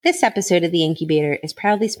This episode of The Incubator is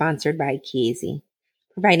proudly sponsored by Chiesi.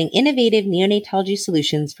 Providing innovative neonatology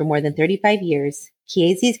solutions for more than 35 years,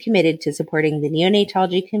 Chiesi is committed to supporting the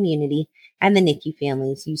neonatology community and the NICU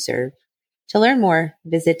families you serve. To learn more,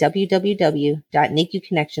 visit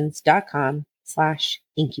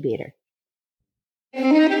www.nicuconnections.com/incubator.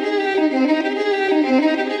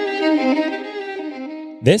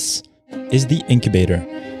 This is The Incubator,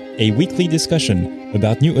 a weekly discussion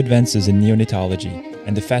about new advances in neonatology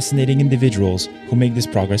and the fascinating individuals who make this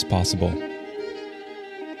progress possible.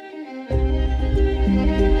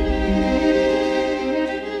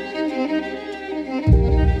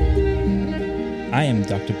 I am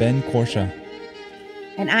Dr. Ben Korsha.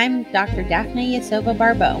 And I'm Dr. Daphne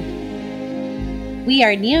Yasova-Barbeau. We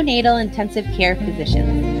are neonatal intensive care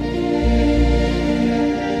physicians.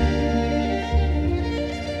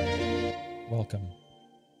 Welcome.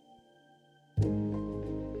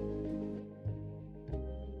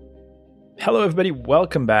 Hello, everybody.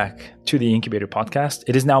 Welcome back to the Incubator podcast.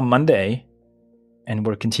 It is now Monday, and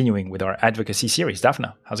we're continuing with our advocacy series. Daphne,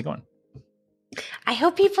 how's it going? I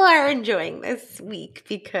hope people are enjoying this week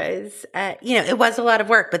because, it was a lot of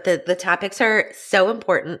work, but the topics are so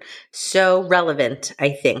important, so relevant,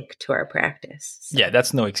 I think, to our practice. So. Yeah,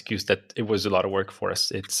 that's no excuse that it was a lot of work for us.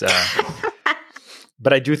 It's,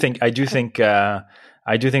 but I do think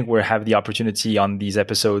we have the opportunity on these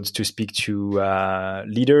episodes to speak to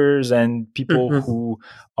leaders and people who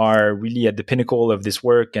are really at the pinnacle of this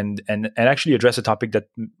work and actually address a topic that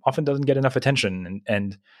often doesn't get enough attention.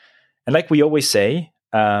 And like we always say,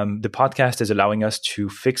 the podcast is allowing us to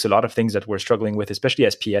fix a lot of things that we're struggling with, especially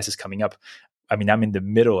as PS is coming up. I mean, I'm in the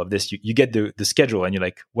middle of this. You get the schedule and you're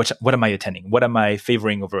like, what am I attending? What am I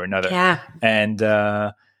favoring over another? Yeah. And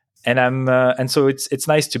so it's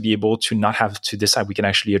nice to be able to not have to decide. We can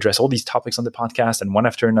actually address all these topics on the podcast and one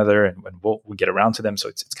after another, and we'll get around to them. So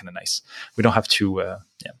it's kind of nice. We don't have to.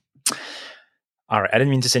 All right. I didn't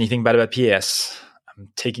mean to say anything bad about PAS. I'm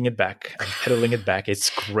taking it back. I'm pedaling it back. It's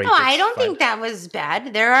great. No, I don't think that was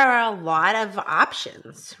bad. There are a lot of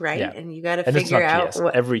options, right? Yeah. And you got to and figure it's not out PS,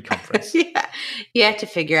 what every conference. Yeah, you have to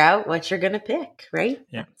figure out what you're going to pick, right?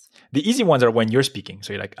 Yeah. The easy ones are when you're speaking.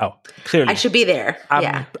 So you're like, oh, clearly. I should be there.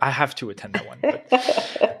 I have to attend that one. But,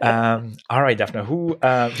 all right, Daphne, do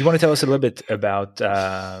you want to tell us a little bit about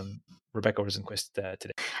Rebecka Rosenquist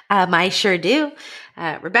today? I sure do.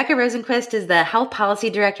 Rebecka Rosenquist is the Health Policy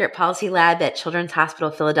Director at Policy Lab at Children's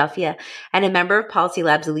Hospital Philadelphia and a member of Policy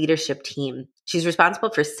Lab's leadership team. She's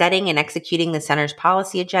responsible for setting and executing the center's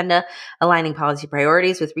policy agenda, aligning policy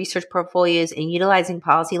priorities with research portfolios, and utilizing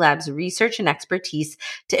Policy Lab's research and expertise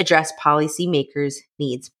to address policymakers'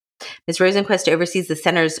 needs. Ms. Rosenquist oversees the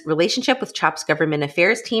center's relationship with CHOP's government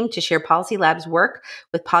affairs team to share Policy Lab's work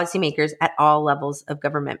with policymakers at all levels of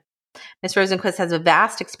government. Ms. Rosenquist has a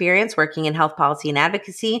vast experience working in health policy and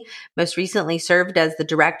advocacy, most recently served as the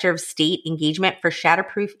Director of State Engagement for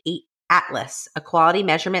Shatterproof Atlas, a quality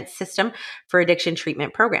measurement system for addiction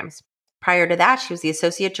treatment programs. Prior to that, she was the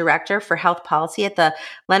Associate Director for Health Policy at the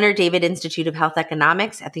Leonard David Institute of Health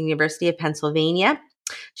Economics at the University of Pennsylvania.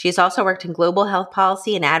 She has also worked in global health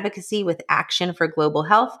policy and advocacy with Action for Global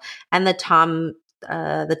Health and the Thomson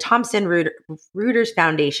Reuters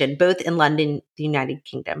Foundation, both in London, the United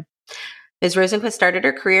Kingdom. Ms. Rosenquist started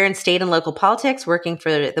her career in state and local politics, working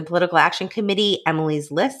for the Political Action Committee,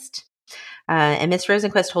 Emily's List. And Ms.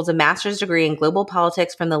 Rosenquist holds a master's degree in global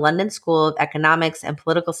politics from the London School of Economics and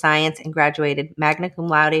Political Science and graduated magna cum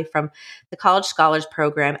laude from the College Scholars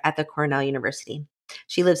Program at the Cornell University.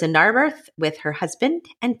 She lives in Narberth with her husband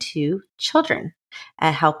and 2 children.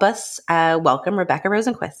 Help us welcome Rebecka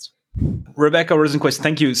Rosenquist. Rebecka Rosenquist,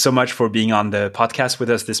 thank you so much for being on the podcast with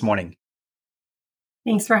us this morning.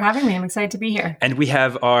 Thanks for having me. I'm excited to be here. And we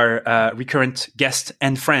have our recurrent guest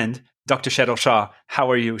and friend, Dr. Shetal Shah. How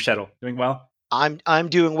are you, Shetal? Doing well? I'm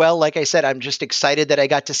doing well. Like I said, I'm just excited that I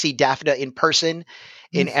got to see Daphne in person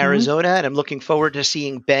in Arizona, and I'm looking forward to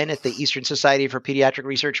seeing Ben at the Eastern Society for Pediatric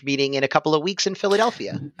Research meeting in a couple of weeks in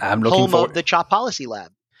Philadelphia. I'm looking forward. Home of the CHOP Policy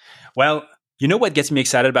Lab. Well, you know what gets me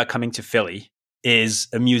excited about coming to Philly is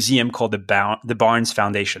a museum called the Barnes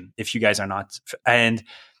Foundation, if you guys are not. And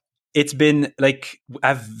it's been like,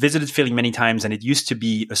 I've visited Philly many times, and it used to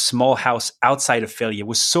be a small house outside of Philly. It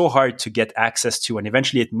was so hard to get access to, and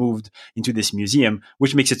eventually it moved into this museum,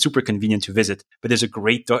 which makes it super convenient to visit. But there's a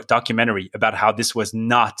great documentary about how this was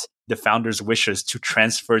not the founder's wishes to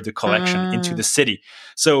transfer the collection into the city.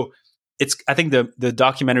 So I think the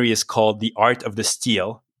documentary is called The Art of the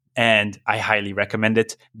Steal, and I highly recommend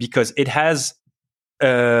it because it has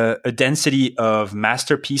a density of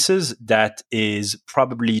masterpieces that is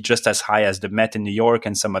probably just as high as the Met in New York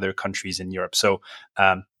and some other countries in Europe. So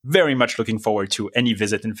very much looking forward to any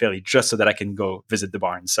visit in Philly just so that I can go visit the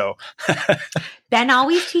barn. So Ben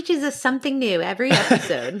always teaches us something new every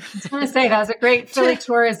episode. I was going to say, that was a great Philly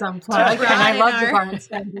tourism plug. And I love the Barnes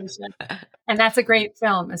Foundation. And that's a great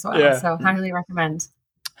film as well. Yeah. So highly recommend.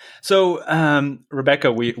 So,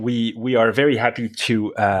 Rebecka, we are very happy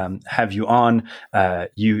to have you on.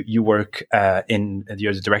 You work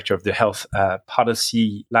you're the director of the Health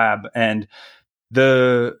Policy Lab, and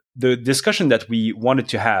the discussion that we wanted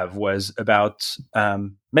to have was about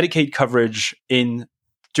Medicaid coverage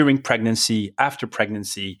during pregnancy, after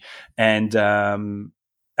pregnancy, and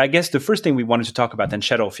I guess the first thing we wanted to talk about, and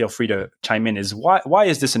Shetal, feel free to chime in, is why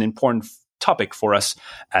is this an important topic for us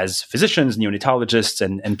as physicians, neonatologists,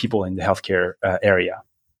 and people in the healthcare area?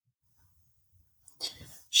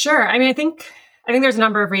 Sure. I mean, I think there's a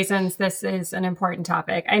number of reasons this is an important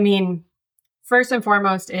topic. I mean, first and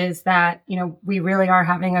foremost is that, we really are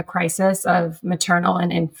having a crisis of maternal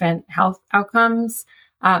and infant health outcomes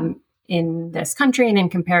in this country, and in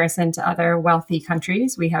comparison to other wealthy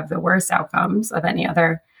countries, we have the worst outcomes of any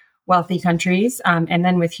other wealthy countries, and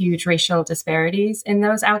then with huge racial disparities in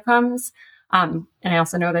those outcomes. And I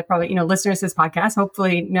also know that probably, listeners to this podcast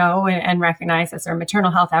hopefully know and recognize that our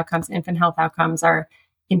maternal health outcomes, infant health outcomes are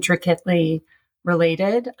intricately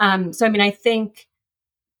related. So, I mean, I think,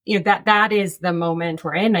 that is the moment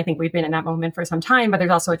we're in. I think we've been in that moment for some time, but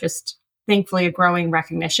there's also just thankfully a growing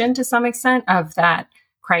recognition to some extent of that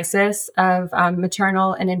crisis of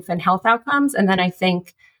maternal and infant health outcomes. And then I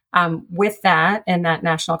think with that and that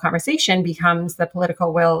national conversation becomes the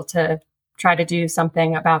political will to try to do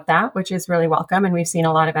something about that, which is really welcome. And we've seen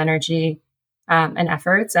a lot of energy and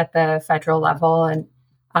efforts at the federal level and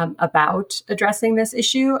about addressing this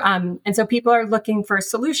issue. And so people are looking for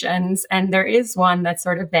solutions, and there is one that's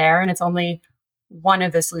sort of there, and it's only one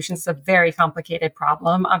of the solutions. It's a very complicated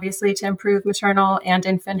problem, obviously, to improve maternal and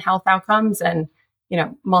infant health outcomes, and,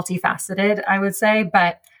 multifaceted, I would say.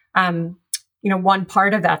 But, one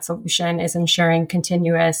part of that solution is ensuring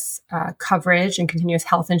continuous coverage and continuous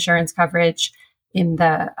health insurance coverage in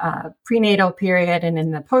the prenatal period and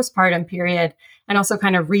in the postpartum period, and also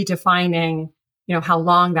kind of redefining how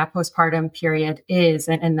long that postpartum period is,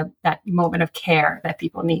 and that moment of care that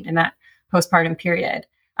people need in that postpartum period.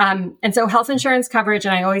 And so health insurance coverage,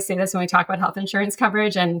 and I always say this when we talk about health insurance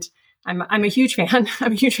coverage, and I'm a huge fan.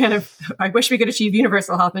 I'm a huge fan of, I wish we could achieve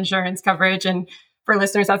universal health insurance coverage. And for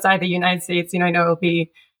listeners outside the United States, I know it'll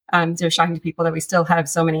be shocking to people that we still have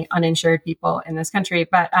so many uninsured people in this country.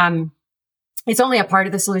 But it's only a part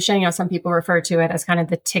of the solution. Some people refer to it as kind of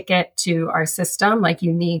the ticket to our system, like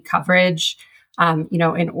you need coverage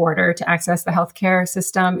in order to access the healthcare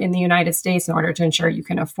system in the United States, in order to ensure you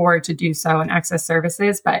can afford to do so and access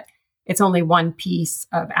services. But it's only one piece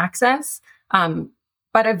of access,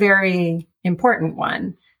 but a very important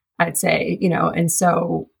one, I'd say, and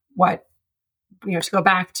so what, to go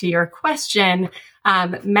back to your question,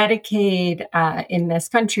 Medicaid in this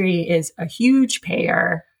country is a huge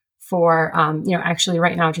payer for, actually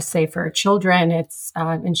right now, just say for children, it's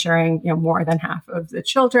insuring, more than half of the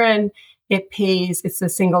children. It's the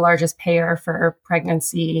single largest payer for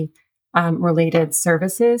pregnancy related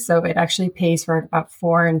services. So it actually pays for about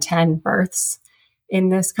 4 in 10 births in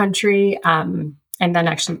this country. And then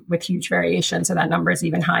actually with huge variation. So that number is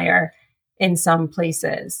even higher in some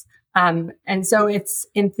places. And so it's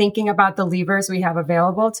in thinking about the levers we have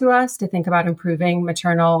available to us to think about improving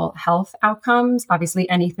maternal health outcomes. Obviously,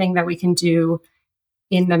 anything that we can do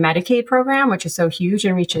in the Medicaid program, which is so huge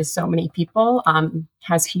and reaches so many people,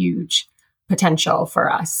 has huge potential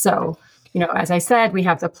for us. So, as I said, we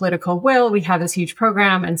have the political will, we have this huge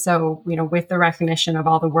program. And so, with the recognition of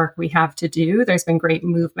all the work we have to do, there's been great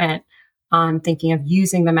movement on thinking of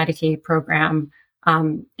using the Medicaid program,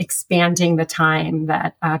 expanding the time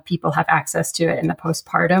that people have access to it in the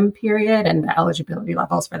postpartum period and the eligibility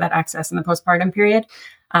levels for that access in the postpartum period,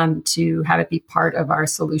 to have it be part of our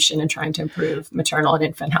solution in trying to improve maternal and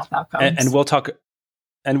infant health outcomes. And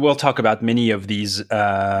we'll talk about many of these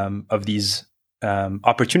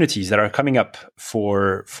opportunities that are coming up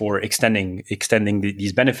for extending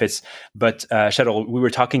these benefits. But Shetal, we were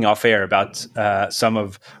talking off air about some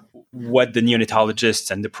of what the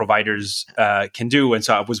neonatologists and the providers can do, and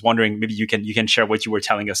so I was wondering, maybe you can share what you were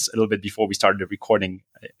telling us a little bit before we started the recording.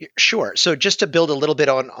 Sure. So just to build a little bit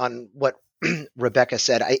on what Rebecka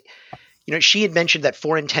said, she had mentioned that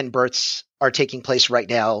 4 in 10 births are taking place right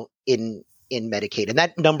now in Medicaid. And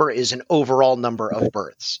that number is an overall number of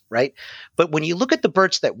births, right? But when you look at the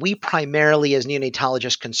births that we primarily as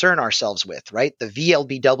neonatologists concern ourselves with, right? The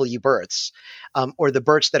VLBW births, or the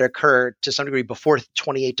births that occur to some degree before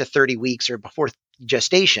 28 to 30 weeks or before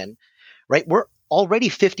gestation, right? We're already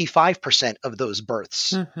 55% of those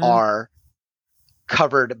births are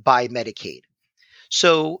covered by Medicaid.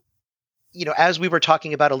 So, as we were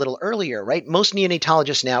talking about a little earlier, right? Most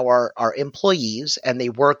neonatologists now are employees, and they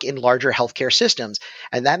work in larger healthcare systems,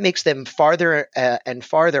 and that makes them farther and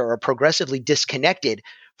farther or progressively disconnected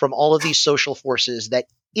from all of these social forces that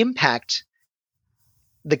impact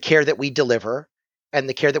the care that we deliver and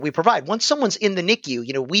the care that we provide. Once someone's in the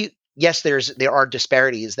NICU, yes, there are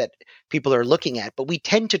disparities that people are looking at, but we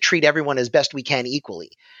tend to treat everyone as best we can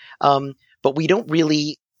equally. But we don't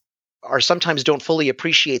really, or sometimes don't fully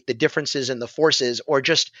appreciate the differences in the forces or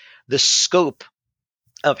just the scope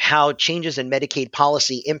of how changes in Medicaid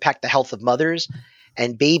policy impact the health of mothers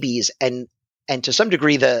and babies, and to some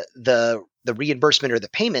degree the reimbursement or the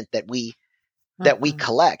payment that we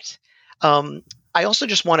collect. I also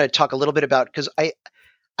just want to talk a little bit about, because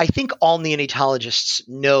I think all neonatologists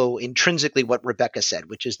know intrinsically what Rebecka said,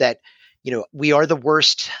 which is that we are the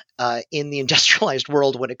worst in the industrialized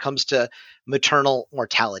world when it comes to maternal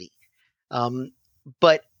mortality.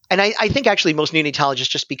 I think actually most neonatologists,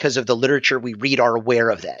 just because of the literature we read, are aware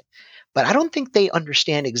of that. But I don't think they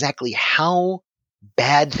understand exactly how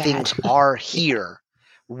bad things are here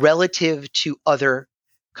relative to other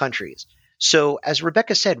countries. So as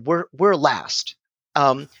Rebecka said, we're last,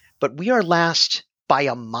 but we are last by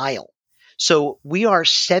a mile. So we are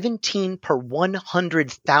 17 per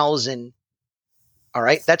 100,000. All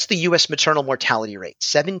right, that's the U.S. maternal mortality rate,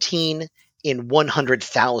 17 in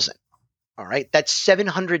 100,000. All right, that's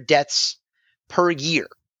 700 deaths per year.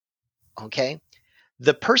 Okay,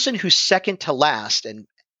 the person who's second to last, and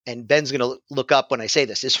Ben's going to look up when I say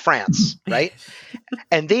this, is France, right?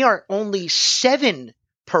 And they are only 7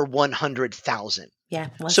 per 100,000. Yeah,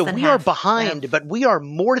 so we are behind, but we are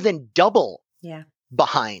more than double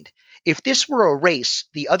behind. If this were a race,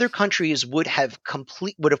 the other countries would have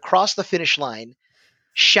crossed the finish line,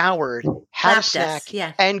 showered, had a snack,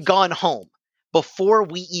 and gone home before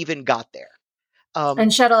we even got there. And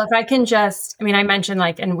Shetal, if I can I mentioned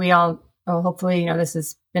and we all, hopefully, this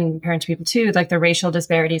has been apparent to people too, the racial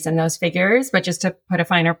disparities in those figures, but just to put a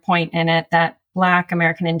finer point in it, that Black,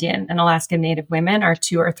 American Indian, and Alaskan Native women are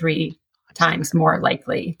 2 or 3 times more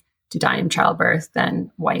likely to die in childbirth than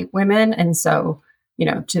white women. And so,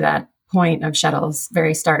 to that point of Shetal's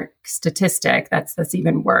very stark statistic, that's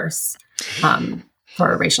even worse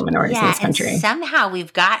for racial minorities in this country. And somehow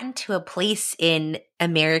we've gotten to a place in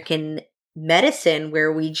American medicine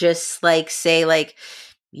where we just say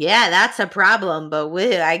yeah, that's a problem, but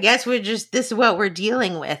I guess this is what we're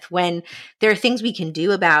dealing with, when there are things we can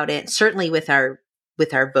do about it. Certainly with our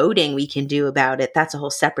voting, we can do about it. That's a whole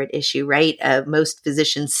separate issue, right? Most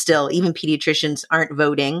physicians still, even pediatricians, aren't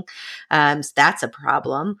voting. So that's a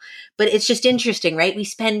problem. But it's just interesting, right? We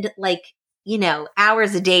spend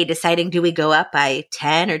hours a day deciding, do we go up by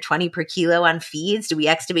 10 or 20 per kilo on feeds? Do we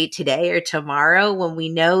extubate today or tomorrow, when we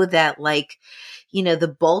know that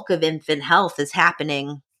the bulk of infant health is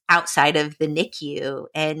happening outside of the NICU,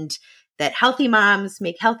 and that healthy moms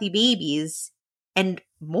make healthy babies. And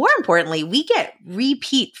more importantly, we get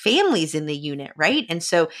repeat families in the unit, right? And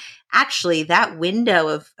so actually that window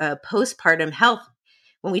of postpartum health,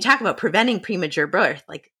 when we talk about preventing premature birth,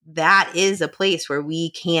 that is a place where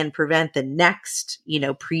we can prevent the next,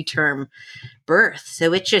 preterm birth.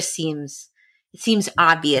 So it just seems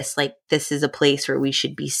obvious this is a place where we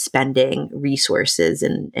should be spending resources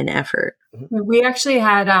and effort. We actually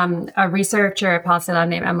had a researcher at Policy Lab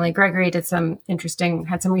named Emily Gregory had some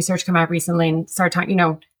research come out recently and started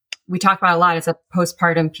talking, we talk about a lot as a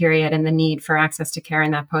postpartum period and the need for access to care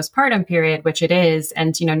in that postpartum period, which it is.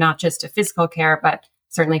 And, not just to physical care, but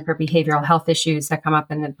certainly for behavioral health issues that come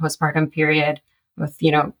up in the postpartum period with,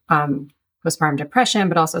 postpartum depression,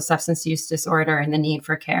 but also substance use disorder and the need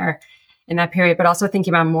for care in that period, but also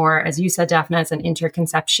thinking about more, as you said, Daphne, as an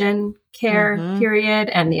interconception care period,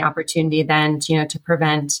 and the opportunity then, to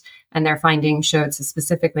prevent. And their findings showed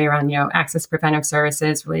specifically around, access preventive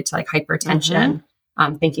services related to hypertension,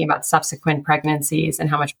 thinking about subsequent pregnancies and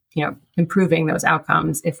how much, improving those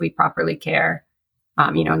outcomes if we properly care,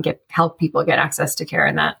 and help people get access to care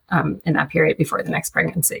in that period before the next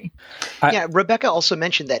pregnancy. Rebecka also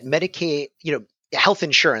mentioned that Medicaid, health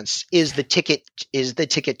insurance is the ticket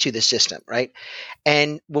to the system, right?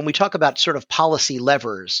 And when we talk about sort of policy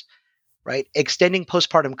levers, right, extending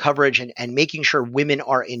postpartum coverage and making sure women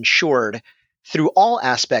are insured through all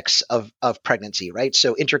aspects of pregnancy, right?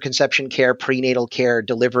 So interconception care, prenatal care,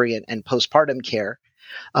 delivery, and postpartum care,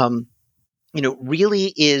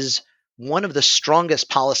 really is one of the strongest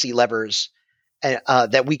policy levers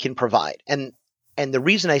that we can provide. And the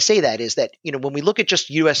reason I say that is that, when we look at just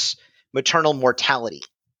U.S. maternal mortality,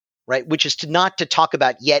 right? Which is not to talk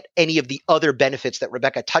about yet any of the other benefits that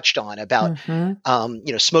Rebecka touched on about,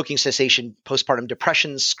 smoking cessation, postpartum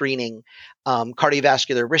depression screening,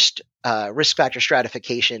 cardiovascular risk factor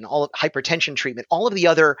stratification, all of hypertension treatment, all of the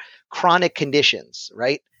other chronic conditions,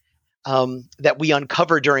 right? That we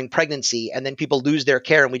uncover during pregnancy, and then people lose their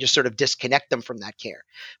care and we just sort of disconnect them from that care.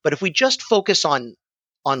 But if we just focus on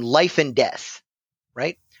life and death,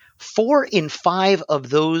 right? 4 in 5 of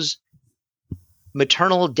those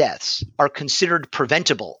maternal deaths are considered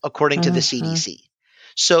preventable according to the CDC.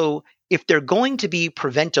 So if they're going to be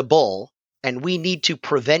preventable and we need to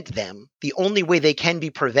prevent them, the only way they can be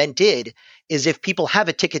prevented is if people have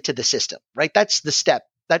a ticket to the system, right? That's the step.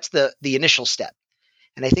 That's the initial step.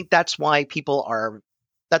 And I think that's why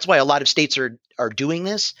that's why a lot of states are doing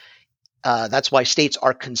this. That's why states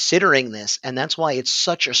are considering this. And that's why it's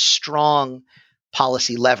such a strong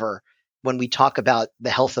policy lever when we talk about the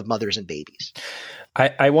health of mothers and babies.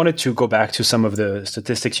 I wanted to go back to some of the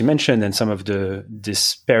statistics you mentioned and some of the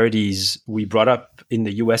disparities we brought up in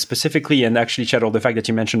the US specifically. And actually, Shetal, the fact that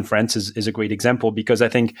you mentioned France is a great example, because I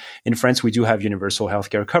think in France, we do have universal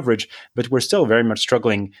healthcare coverage, but we're still very much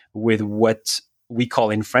struggling with what we call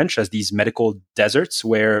in French as these medical deserts,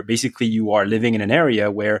 where basically you are living in an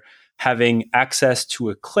area where having access to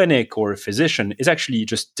a clinic or a physician is actually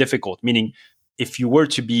just difficult, meaning if you were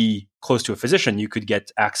to be close to a physician, you could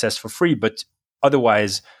get access for free, but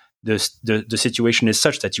otherwise the situation is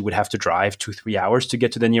such that you would have to drive 2-3 hours to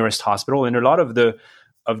get to the nearest hospital. And a lot of the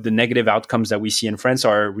negative outcomes that we see in France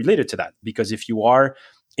are related to that, because if you are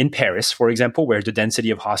in Paris, for example, where the density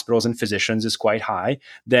of hospitals and physicians is quite high,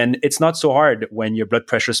 then it's not so hard when your blood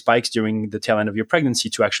pressure spikes during the tail end of your pregnancy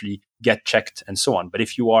to actually get checked and so on. But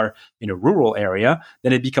if you are in a rural area,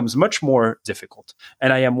 then it becomes much more difficult.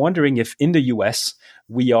 And I am wondering if in the US,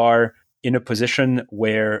 we are in a position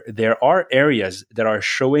where there are areas that are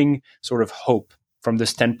showing sort of hope from the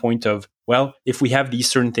standpoint of, well, if we have these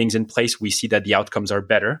certain things in place, we see that the outcomes are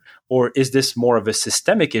better? Or is this more of a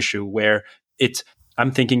systemic issue where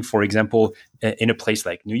I'm thinking, for example, in a place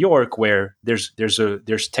like New York, where there's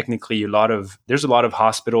technically a lot of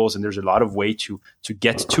hospitals and there's a lot of way to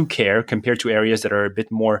get to care compared to areas that are a bit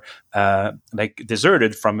more like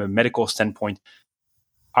deserted from a medical standpoint.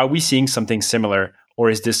 Are we seeing something similar, or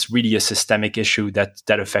is this really a systemic issue that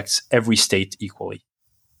affects every state equally?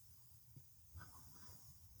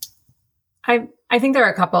 I think there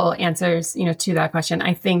are a couple answers, to that question.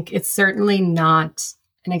 I think it's certainly not.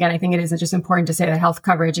 And again, I think it is just important to say that health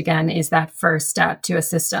coverage, again, is that first step to a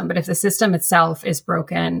system. But if the system itself is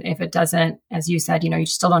broken, if it doesn't, as you said, you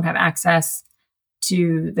still don't have access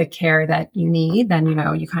to the care that you need, then,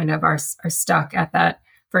 you kind of are stuck at that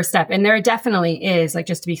first step. And there definitely is, like,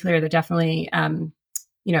 just to be clear, there definitely,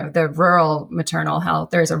 the rural maternal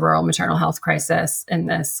health, there's a rural maternal health crisis in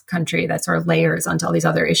this country that sort of layers onto all these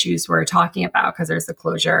other issues we're talking about, because there's the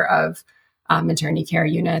closure of maternity care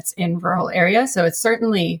units in rural areas. So it's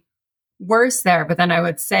certainly worse there. But then I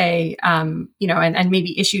would say, and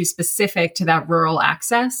maybe issues specific to that rural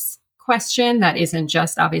access question that isn't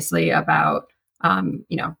just obviously about,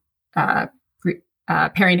 perinatal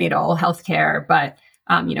healthcare, but,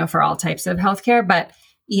 for all types of healthcare. But,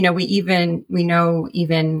 we know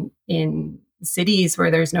even in cities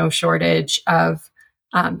where there's no shortage of,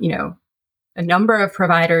 a number of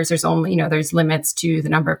providers, there's only, there's limits to the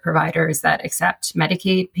number of providers that accept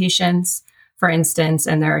Medicaid patients, for instance,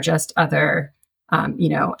 and there are just other,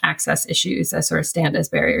 access issues that sort of stand as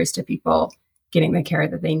barriers to people getting the care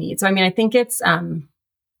that they need. So, I think it's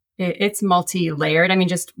multi-layered.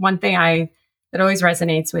 Just one thing that always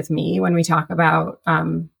resonates with me when we talk about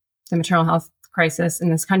the maternal health crisis in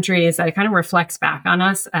this country is that it kind of reflects back on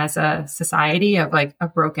us as a society of like a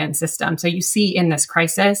broken system. So you see in this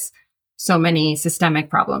crisis so many systemic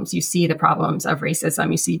problems. You see the problems of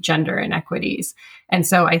racism, you see gender inequities. And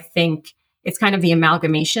so I think it's kind of the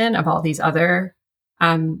amalgamation of all these other,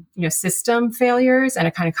 system failures. And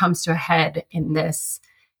it kind of comes to a head in this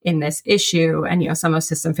issue. And, some of those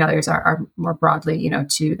system failures are more broadly,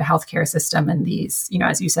 to the healthcare system and these,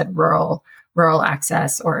 as you said, rural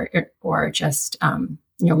access or just,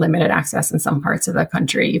 limited access in some parts of the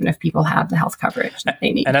country, even if people have the health coverage that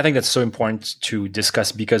they need. And I think that's so important to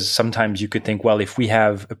discuss, because sometimes you could think, well, if we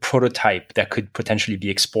have a prototype that could potentially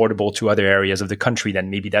be exportable to other areas of the country,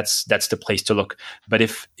 then maybe that's the place to look. But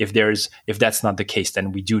if that's not the case,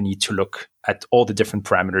 then we do need to look at all the different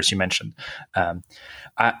parameters you mentioned.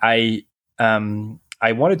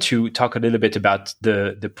 I wanted to talk a little bit about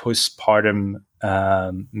the postpartum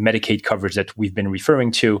Medicaid coverage that we've been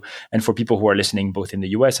referring to. And for people who are listening both in the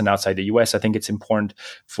US and outside the US, I think it's important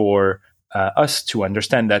for us to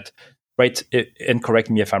understand that right? And correct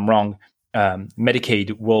me if I'm wrong.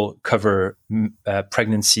 Medicaid will cover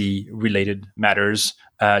pregnancy-related matters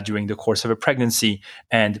during the course of a pregnancy,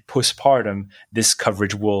 and postpartum, this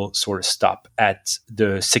coverage will sort of stop at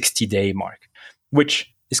the 60-day mark,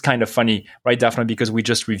 which is kind of funny, right, Daphne? Because we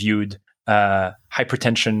just reviewed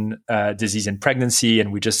hypertension disease in pregnancy,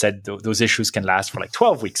 and we just said those issues can last for like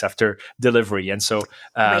 12 weeks after delivery, and so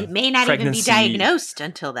it may not even be diagnosed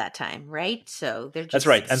until that time, right? So they're just that's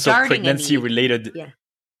right, and so pregnancy-related. Yeah.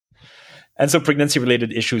 And so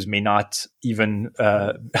pregnancy-related issues may not even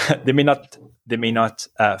they may not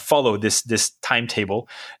follow this timetable,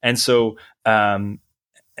 and so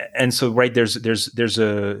right,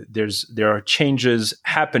 there are changes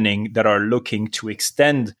happening that are looking to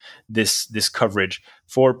extend this coverage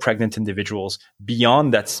for pregnant individuals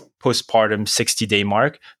beyond that postpartum 60-day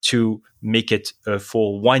mark to make it a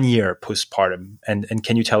full 1 year postpartum. And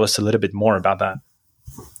can you tell us a little bit more about that?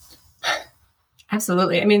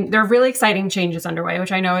 Absolutely. I mean, there are really exciting changes underway,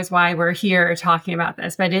 which I know is why we're here talking about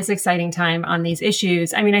this, but it is exciting time on these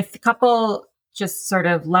issues. I mean, a couple just sort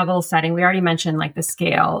of level setting. We already mentioned like the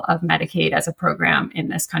scale of Medicaid as a program in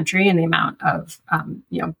this country and the amount of,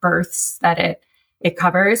 births that it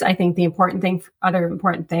covers. I think other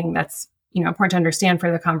important thing that's, important to understand for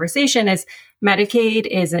the conversation is Medicaid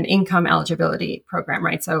is an income eligibility program,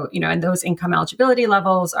 right? So, and those income eligibility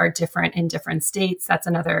levels are different in different states. That's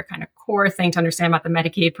another kind of core thing to understand about the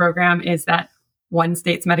Medicaid program is that one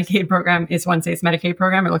state's Medicaid program is one state's Medicaid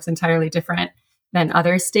program. It looks entirely different than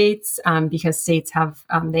other states because states have,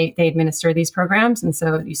 they administer these programs. And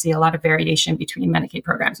so you see a lot of variation between Medicaid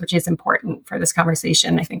programs, which is important for this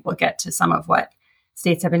conversation. I think we'll get to some of what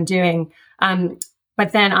states have been doing.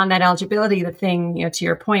 But then on that eligibility, the thing, to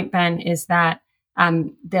your point, Ben, is that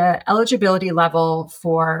the eligibility level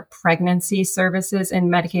for pregnancy services in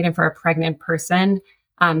Medicaid and for a pregnant person,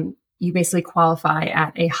 you basically qualify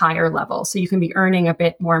at a higher level. So you can be earning a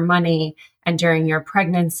bit more money. And during your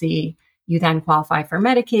pregnancy, you then qualify for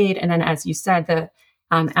Medicaid. And then, as you said,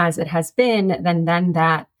 as it has been, then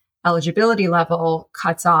that eligibility level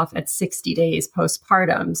cuts off at 60 days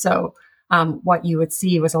postpartum. So what you would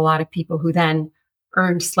see was a lot of people who then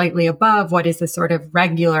earned slightly above what is the sort of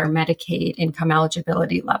regular Medicaid income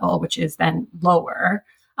eligibility level, which is then lower,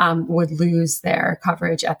 would lose their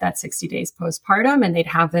coverage at that 60 days postpartum. And they'd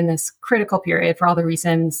have then this critical period for all the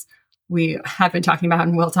reasons we have been talking about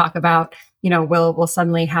and we'll talk about, will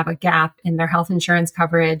suddenly have a gap in their health insurance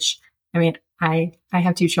coverage. I mean, I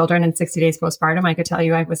have 2 children and 60 days postpartum. I could tell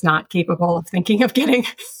you I was not capable of thinking of getting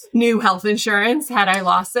new health insurance. Had I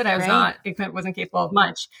lost it, wasn't capable of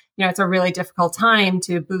much. It's a really difficult time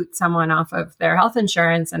to boot someone off of their health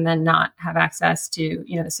insurance and then not have access to,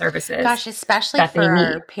 the services. Gosh, especially for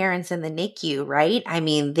our parents in the NICU, right? I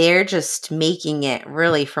mean, they're just making it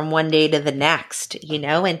really from one day to the next,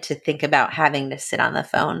 and to think about having to sit on the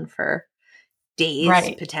phone for days,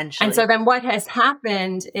 right, potentially. And so then what has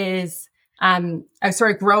happened is a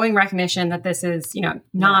sort of growing recognition that this is,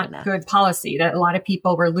 not good policy, that a lot of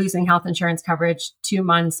people were losing health insurance coverage 2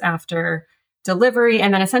 months after delivery.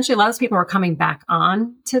 And then essentially a lot of people were coming back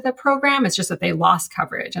on to the program. It's just that they lost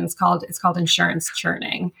coverage, and it's called insurance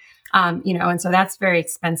churning. And so that's very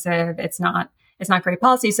expensive. It's not great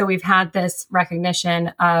policy. So we've had this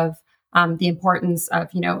recognition of the importance of,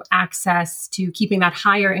 access to keeping that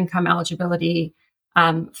higher income eligibility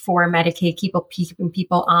for Medicaid, keeping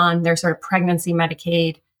people on their sort of pregnancy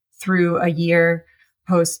Medicaid through a year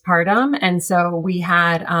postpartum. And so we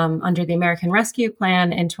had, under the American Rescue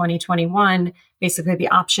Plan in 2021, basically the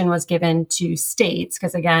option was given to states,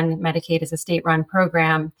 because again, Medicaid is a state-run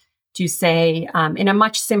program, to say in a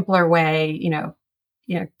much simpler way,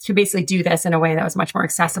 to basically do this in a way that was much more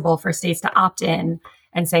accessible for states to opt in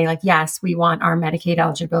and say, like, yes, we want our Medicaid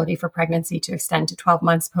eligibility for pregnancy to extend to 12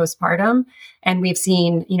 months postpartum. And we've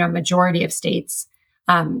seen, majority of states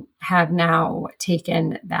have now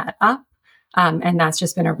taken that up. And that's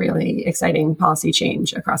just been a really exciting policy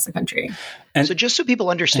change across the country. And so just so people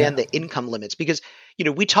understand the income limits, because,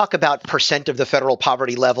 we talk about percent of the federal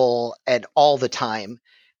poverty level and all the time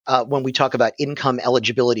when we talk about income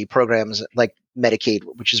eligibility programs like Medicaid,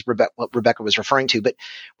 which is what Rebecca was referring to. But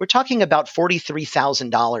we're talking about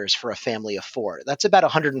 $43,000 for a family of 4. That's about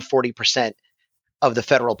 140% of the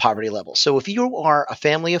federal poverty level. So if you are a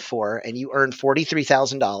family of 4 and you earn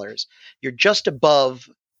 $43,000, you're just above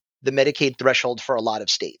the Medicaid threshold for a lot of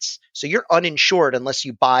states. So you're uninsured unless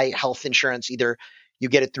you buy health insurance. Either you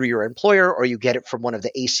get it through your employer or you get it from one of the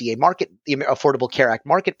ACA the Affordable Care Act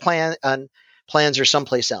market plans or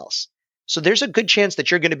someplace else. So there's a good chance that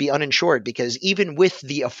you're going to be uninsured, because even with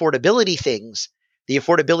the affordability things the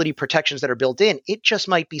affordability protections that are built in, it just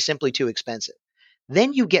might be simply too expensive.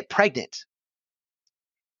 Then you get pregnant.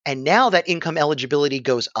 And now that income eligibility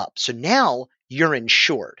goes up. So now you're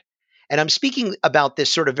insured. And I'm speaking about this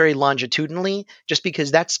sort of very longitudinally, just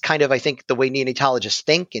because that's kind of, I think, the way neonatologists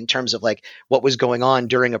think in terms of like what was going on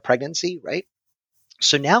during a pregnancy, right?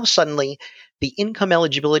 So now suddenly the income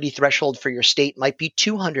eligibility threshold for your state might be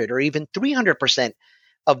 200 or even 300%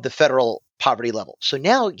 of the federal poverty level. So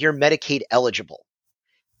now you're Medicaid eligible.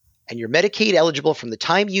 And you're Medicaid eligible from the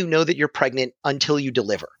time you know that you're pregnant until you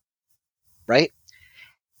deliver, right?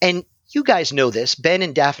 And you guys know this, Ben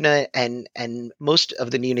and Daphne and most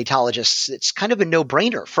of the neonatologists, it's kind of a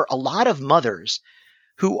no-brainer for a lot of mothers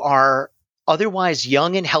who are otherwise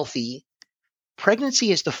young and healthy.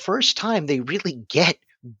 Pregnancy is the first time they really get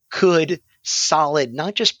good, solid,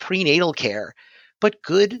 not just prenatal care, but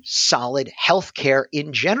good, solid health care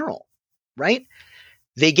in general, right?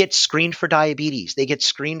 They get screened for diabetes. They get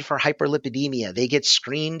screened for hyperlipidemia. They get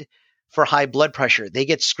screened for high blood pressure. They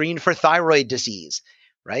get screened for thyroid disease,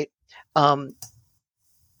 right?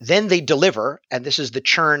 Then they deliver, and this is the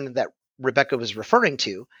churn that Rebecka was referring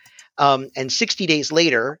to. And 60 days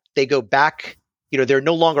later, they go back. They're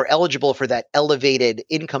no longer eligible for that elevated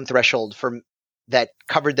income threshold that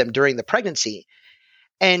covered them during the pregnancy.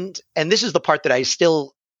 And this is the part that I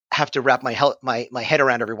still have to wrap my head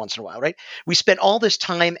around every once in a while, right? We spent all this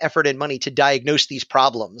time, effort, and money to diagnose these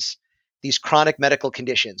problems, these chronic medical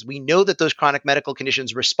conditions. We know that those chronic medical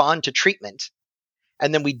conditions respond to treatment,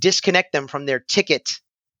 and then we disconnect them from their ticket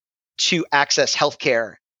to access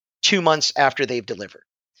healthcare 2 months after they've delivered.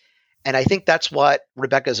 And I think that's what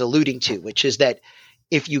Rebecka is alluding to, which is that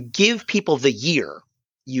if you give people the year,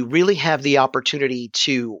 you really have the opportunity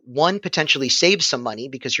to, one, potentially save some money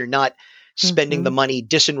because you're not spending the money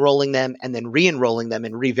disenrolling them and then re-enrolling them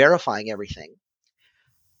and re-verifying everything.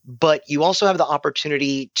 But you also have the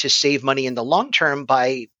opportunity to save money in the long term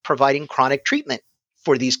by providing chronic treatment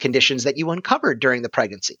for these conditions that you uncovered during the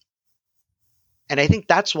pregnancy. And I think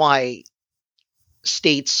that's why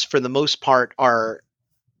states, for the most part, are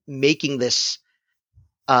making this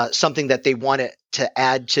something that they want to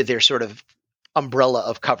add to their sort of umbrella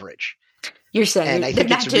of coverage. You're saying they're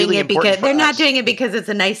not doing it because they're not doing it because it's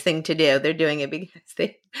a nice thing to do. They're doing it because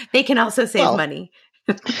they can also save money.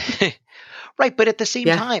 Right, but at the same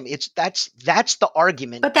time, that's the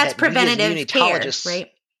argument. But that's preventative care, right?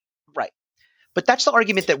 Right. But that's the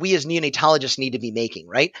argument that we as neonatologists need to be making,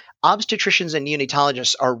 right? Obstetricians and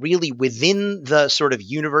neonatologists are really, within the sort of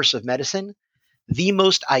universe of medicine, the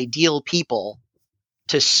most ideal people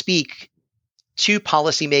to speak to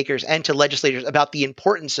policymakers and to legislators about the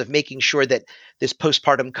importance of making sure that this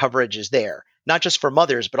postpartum coverage is there, not just for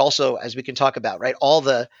mothers, but also, as we can talk about, right, all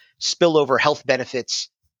the spillover health benefits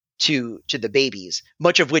to the babies,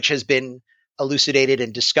 much of which has been elucidated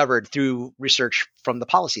and discovered through research from the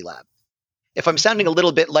policy lab. If I'm sounding a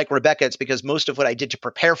little bit like Rebecka, it's because most of what I did to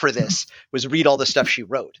prepare for this was read all the stuff she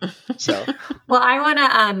wrote. So, well, I want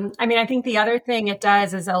to, I think the other thing it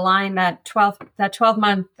does is align that 12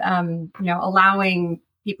 month, allowing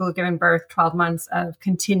people who've given birth 12 months of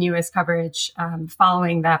continuous coverage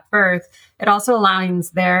following that birth. It also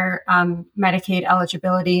aligns their Medicaid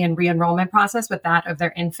eligibility and re-enrollment process with that of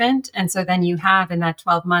their infant. And so then you have, in that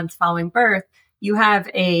 12 months following birth, you have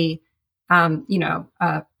a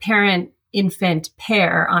parent infant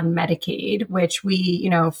pair on Medicaid, which we,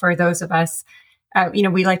 for those of us,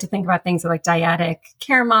 we like to think about things like dyadic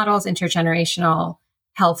care models, intergenerational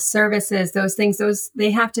health services, those things,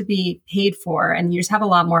 they have to be paid for. And you just have a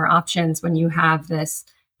lot more options when you have this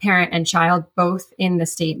parent and child both in the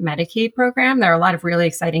state Medicaid program. There are a lot of really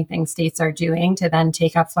exciting things states are doing to then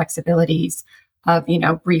take up flexibilities of,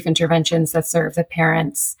 brief interventions that serve the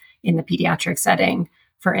parents in the pediatric setting,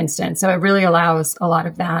 for instance. So it really allows a lot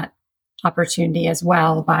of that opportunity as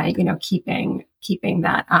well by, keeping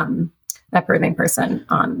that that birthing person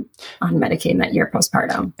on Medicaid in that year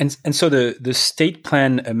postpartum. And so the state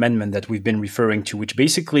plan amendment that we've been referring to, which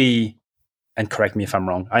basically, and correct me if I'm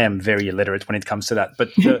wrong, I am very illiterate when it comes to that, but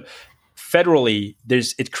federally,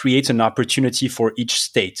 it creates an opportunity for each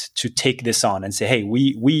state to take this on and say, hey,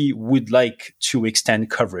 we would like to extend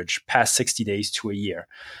coverage past 60 days to a year.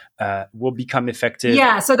 Will become effective.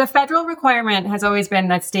 Yeah. So the federal requirement has always been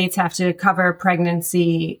that states have to cover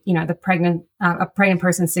pregnancy, a pregnant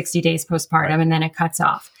person 60 days postpartum, right, and then it cuts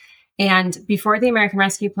off. And before the American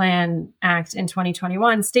Rescue Plan Act in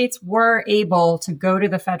 2021, states were able to go to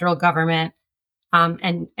the federal government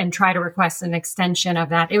and try to request an extension of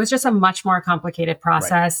that. It was just a much more complicated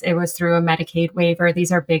process. Right. It was through a Medicaid waiver.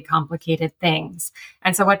 These are big, complicated things.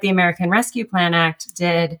 And so what the American Rescue Plan Act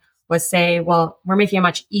did was say, well, we're making it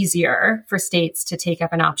much easier for states to take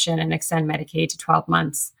up an option and extend Medicaid to 12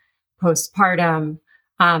 months postpartum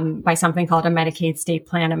by something called a Medicaid state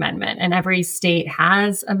plan amendment. And every state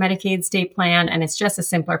has a Medicaid state plan, and it's just a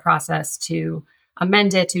simpler process to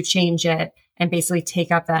amend it, to change it, and basically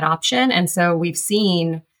take up that option. And so we've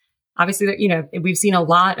seen, obviously, we've seen a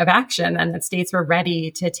lot of action, and that states were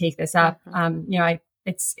ready to take this up.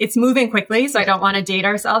 It's moving quickly, so I don't want to date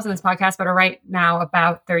ourselves in this podcast, but right now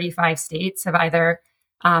about 35 states have either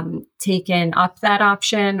taken up that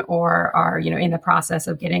option or are, in the process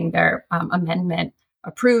of getting their amendment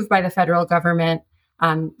approved by the federal government.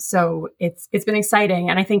 So it's been exciting.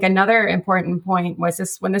 And I think another important point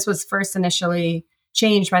was when this was first initially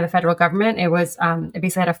changed by the federal government, it was, it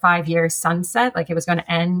basically had a 5-year sunset, like it was going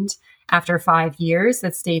to end after 5 years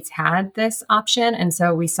that states had this option. And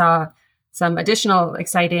so we saw some additional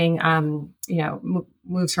exciting,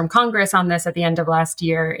 moves from Congress on this at the end of last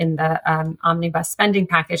year in the omnibus spending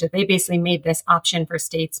package, that they basically made this option for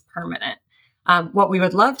states permanent. What we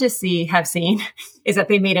would love to have seen is that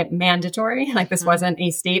they made it mandatory, like this wasn't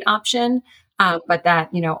a state option, but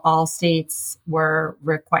that, all states were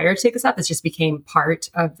required to take this up. This just became part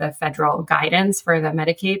of the federal guidance for the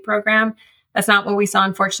Medicaid program. That's not what we saw,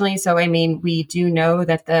 unfortunately. So, we do know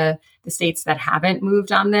that the states that haven't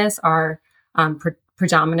moved on this are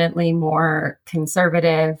predominantly more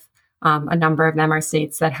conservative. A number of them are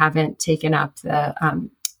states that haven't taken up the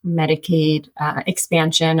Medicaid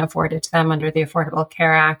expansion afforded to them under the Affordable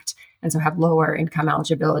Care Act, and so have lower income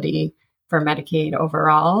eligibility for Medicaid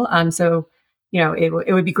overall. So,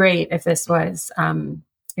 it would be great if this was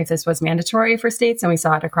mandatory for states, and we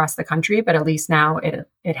saw it across the country. But at least now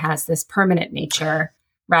it has this permanent nature,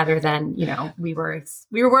 rather than, we were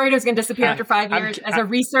worried it was going to disappear after 5 years. As a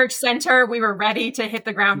research center, we were ready to hit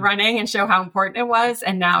the ground running and show how important it was.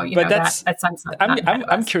 And now, that's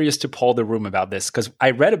I'm curious to poll the room about this, because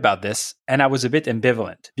I read about this and I was a bit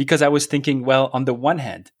ambivalent, because I was thinking, well, on the one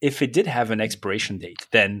hand, if it did have an expiration date,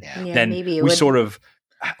 then maybe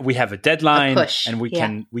we have a deadline, and we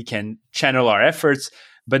can channel our efforts.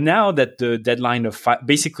 But now that the deadline of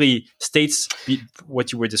basically states,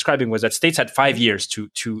 what you were describing was that states had 5 years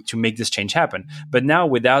to make this change happen. But now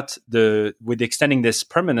with extending this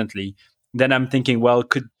permanently, then I'm thinking, well,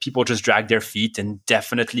 could people just drag their feet, and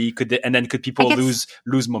definitely could people lose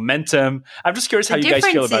momentum? I'm just curious how you guys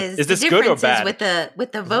feel about it. Is this good or bad?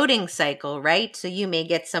 With the voting cycle, right? So you may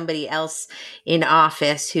get somebody else in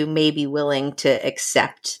office who may be willing to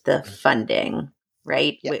accept the funding.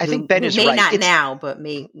 Right? Yeah, I think Ben is right. Not now, but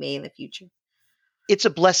may in the future. It's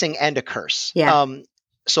a blessing and a curse. Yeah.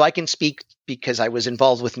 So I can speak because I was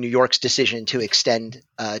involved with New York's decision to extend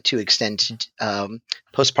postpartum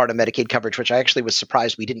Medicaid coverage, which I actually was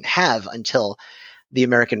surprised we didn't have until the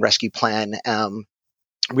American Rescue Plan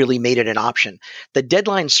really made it an option. The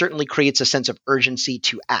deadline certainly creates a sense of urgency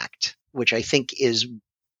to act, which I think is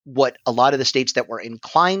what a lot of the states that were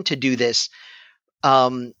inclined to do this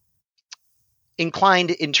inclined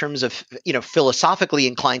in terms of, philosophically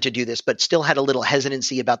inclined to do this, but still had a little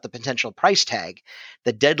hesitancy about the potential price tag.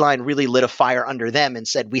 The deadline really lit a fire under them and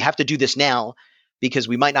said, we have to do this now because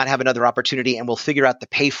we might not have another opportunity, and we'll figure out the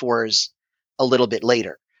pay-fors a little bit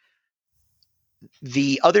later.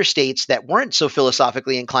 The other states that weren't so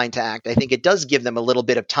philosophically inclined to act, I think it does give them a little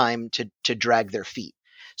bit of time to drag their feet.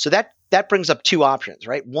 So that brings up two options,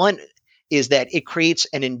 right? One is that it creates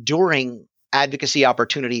an enduring advocacy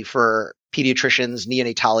opportunity for pediatricians,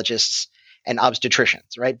 neonatologists, and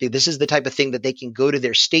obstetricians, right? This is the type of thing that they can go to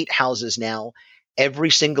their state houses now every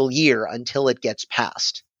single year until it gets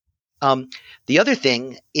passed. The other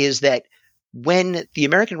thing is that when the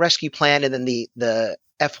American Rescue Plan and then the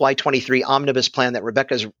FY23 omnibus plan that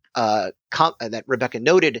Rebecka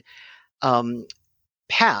noted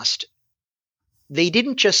passed, they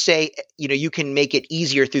didn't just say, you can make it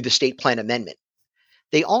easier through the state plan amendment.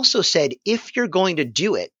 They also said, if you're going to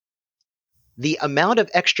do it, the amount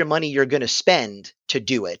of extra money you're going to spend to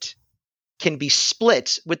do it can be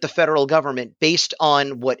split with the federal government based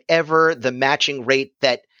on whatever the matching rate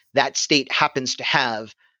that state happens to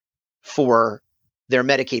have for their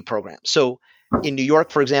Medicaid program. So in New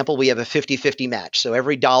York, for example, we have a 50-50 match. So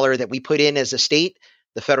every dollar that we put in as a state,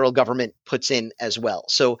 the federal government puts in as well.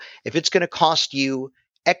 So if it's going to cost you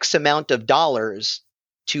X amount of dollars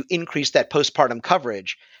to increase that postpartum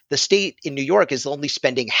coverage, the state in New York is only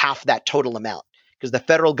spending half that total amount because the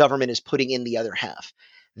federal government is putting in the other half.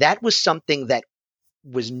 That was something that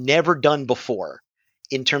was never done before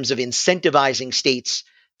in terms of incentivizing states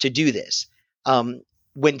to do this.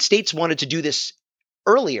 When states wanted to do this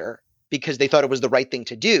earlier because they thought it was the right thing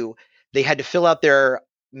to do, they had to fill out their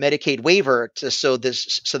Medicaid waiver so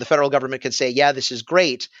the federal government could say, yeah, this is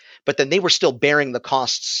great, but then they were still bearing the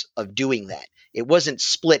costs of doing that. It wasn't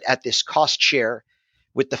split at this cost share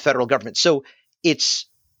with the federal government. So it's,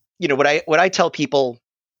 what I tell people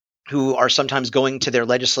who are sometimes going to their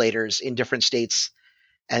legislators in different states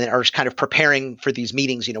and are kind of preparing for these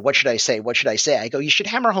meetings, what should I say? What should I say? I go, you should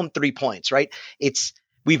hammer home 3 points, right?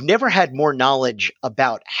 We've never had more knowledge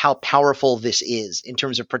about how powerful this is in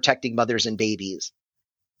terms of protecting mothers and babies.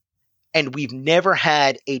 And we've never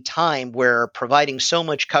had a time where providing so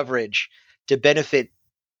much coverage to benefit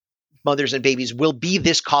mothers and babies will be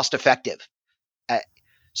this cost effective.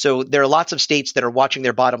 So there are lots of states that are watching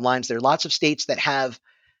their bottom lines. There are lots of states that have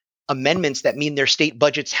amendments that mean their state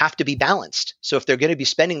budgets have to be balanced. So if they're going to be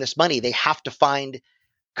spending this money, they have to find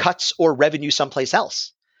cuts or revenue someplace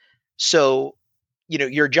else. So,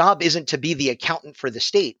 your job isn't to be the accountant for the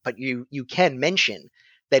state, but you can mention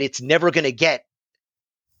that it's never going to get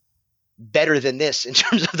better than this in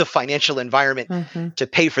terms of the financial environment to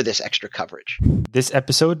pay for this extra coverage. This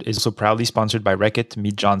episode is also proudly sponsored by Reckitt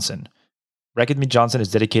Mead Johnson. Reckitt Mead Johnson is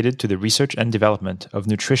dedicated to the research and development of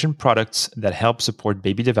nutrition products that help support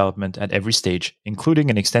baby development at every stage, including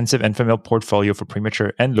an extensive Enfamil portfolio for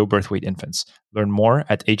premature and low birth weight infants. Learn more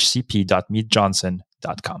at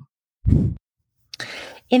hcp.meadjohnson.com.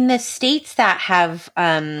 In the states that have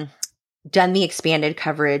done the expanded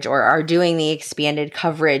coverage or are doing the expanded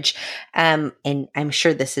coverage, and I'm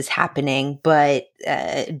sure this is happening, but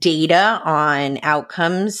data on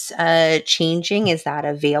outcomes changing, is that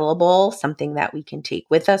available? Something that we can take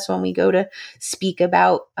with us when we go to speak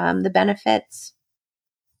about the benefits?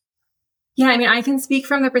 Yeah, I can speak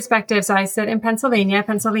from the perspective. So I sit in Pennsylvania.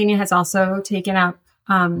 Pennsylvania has also taken up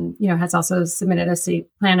has also submitted a state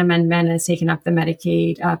plan amendment and has taken up the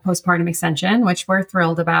Medicaid postpartum extension, which we're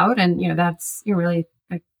thrilled about. And, that's really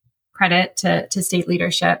a credit to state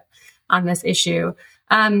leadership on this issue.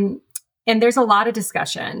 And there's a lot of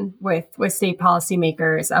discussion with state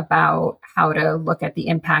policymakers about how to look at the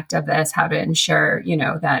impact of this, how to ensure,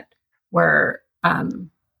 that we're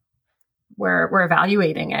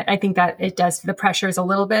evaluating it. I think that it does, the pressure is a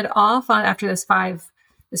little bit off after this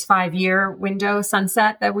 5-year window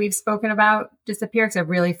sunset that we've spoken about disappear, because I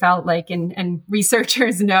really felt like, and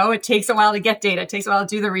researchers know it takes a while to get data, it takes a while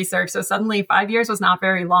to do the research. So suddenly 5 years was not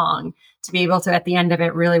very long to be able to, at the end of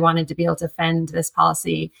it, really wanted to be able to defend this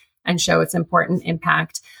policy and show its important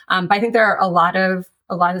impact. But I think there are a lot of,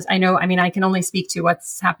 I can only speak to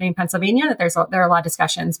what's happening in Pennsylvania, that there are a lot of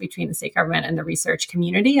discussions between the state government and the research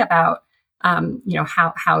community about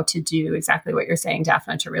how to do exactly what you're saying,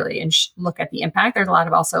 Daphne, to really look at the impact. There's a lot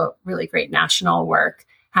of also really great national work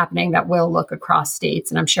happening that will look across states,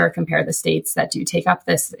 and I'm sure compare the states that do take up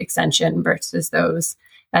this extension versus those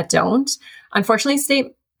that don't. Unfortunately,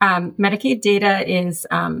 state Medicaid data is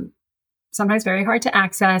sometimes very hard to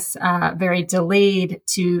access, very delayed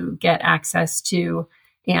to get access to,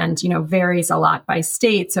 and varies a lot by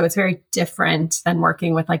state. So it's very different than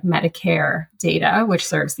working with like Medicare data, which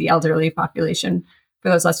serves the elderly population, for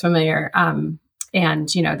those less familiar. And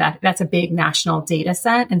that's a big national data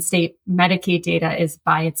set, and state Medicaid data is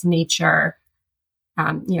by its nature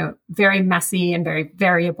very messy and very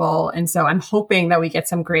variable. And so I'm hoping that we get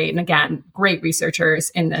some great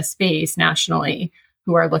researchers in this space nationally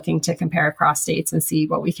who are looking to compare across states and see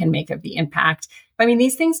what we can make of the impact. But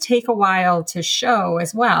these things take a while to show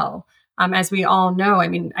as well. As we all know,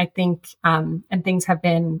 I think, and things have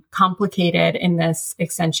been complicated in this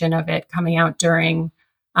extension of it coming out during,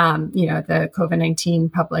 the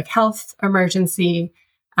COVID-19 public health emergency.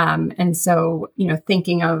 And so,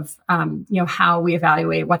 thinking of, how we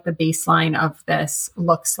evaluate what the baseline of this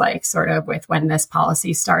looks like, sort of with when this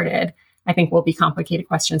policy started, I think will be complicated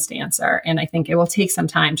questions to answer. And I think it will take some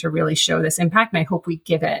time to really show this impact. And I hope we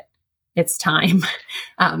give it its time,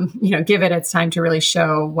 give it its time to really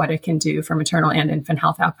show what it can do for maternal and infant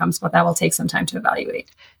health outcomes. But that will take some time to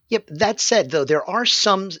evaluate. Yep. That said, though, there are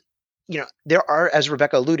some, as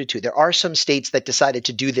Rebecca alluded to, there are some states that decided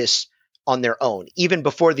to do this on their own, even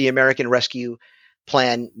before the American Rescue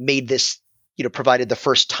Plan made this, provided the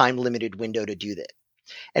first time limited window to do that.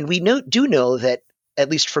 And we do know that, at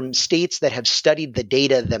least from states that have studied the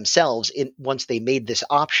data themselves once they made this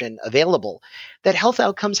option available, that health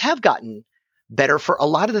outcomes have gotten better for a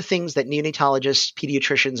lot of the things that neonatologists,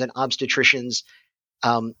 pediatricians, and obstetricians,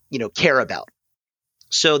 care about.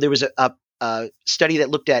 So there was a study that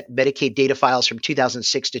looked at Medicaid data files from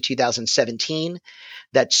 2006 to 2017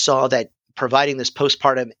 that saw that providing this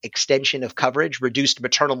postpartum extension of coverage reduced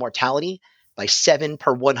maternal mortality by 7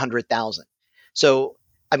 per 100,000. So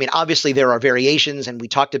I mean, obviously there are variations, and we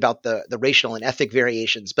talked about the racial and ethnic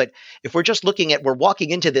variations, but if we're just looking at, we're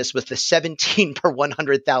walking into this with the 17 per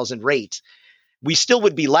 100,000 rate, we still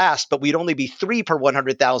would be last, but we'd only be 3 per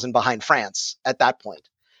 100,000 behind France at that point.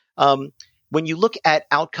 When you look at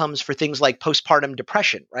outcomes for things like postpartum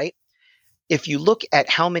depression, right? If you look at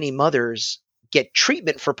how many mothers get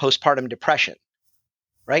treatment for postpartum depression,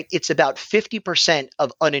 right? It's about 50%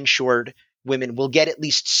 of uninsured women will get at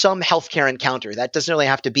least some healthcare encounter. That doesn't really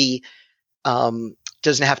have to be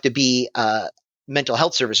mental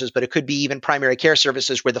health services, but it could be even primary care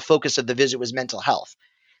services where the focus of the visit was mental health.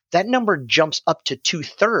 That number jumps up to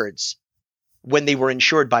 2/3 when they were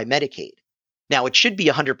insured by Medicaid. Now, it should be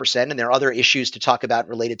 100%, and there are other issues to talk about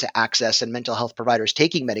related to access and mental health providers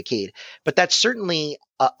taking Medicaid, but that's certainly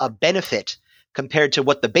a benefit compared to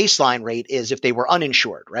what the baseline rate is if they were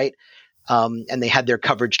uninsured, right? And they had their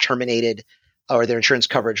coverage terminated or their insurance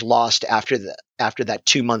coverage lost after that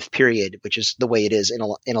 2-month period, which is the way it is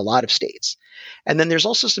in a lot of states. And then there's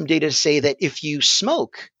also some data to say that if you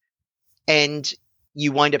smoke and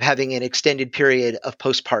you wind up having an extended period of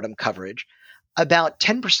postpartum coverage, about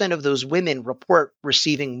 10% of those women report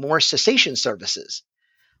receiving more cessation services,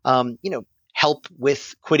 help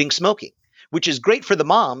with quitting smoking, which is great for the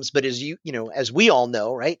moms. But as we all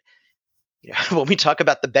know, right? When we talk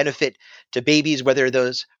about the benefit to babies, whether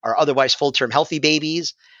those are otherwise full-term healthy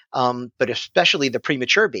babies, but especially the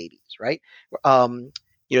premature babies, right?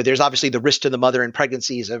 There's obviously the risk to the mother in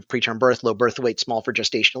pregnancies of preterm birth, low birth weight, small for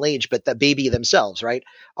gestational age, but the baby themselves, right?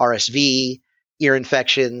 RSV, ear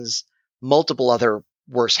infections, multiple other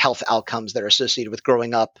worse health outcomes that are associated with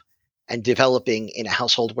growing up and developing in a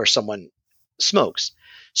household where someone smokes.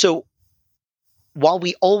 So while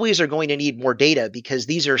we always are going to need more data because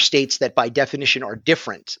these are states that by definition are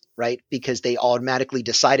different, right? Because they automatically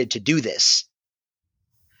decided to do this.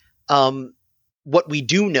 What we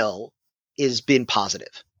do know is been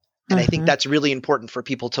positive. And I think that's really important for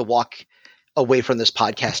people to walk away from this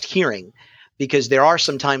podcast hearing, because there are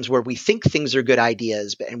some times where we think things are good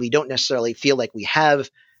ideas, and we don't necessarily feel like we have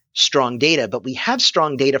strong data, but we have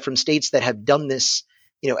strong data from states that have done this,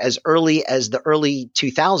 as early as the early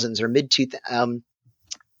 2000s or mid-2000s.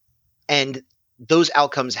 And those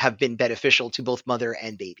outcomes have been beneficial to both mother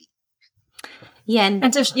and baby. Yeah.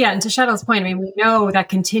 And to Shetal's point, I mean, we know that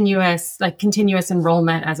continuous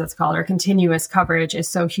enrollment, as it's called, or continuous coverage is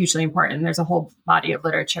so hugely important. There's a whole body of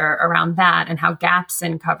literature around that and how gaps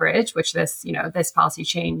in coverage, which this policy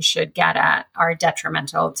change should get at, are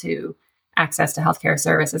detrimental to access to healthcare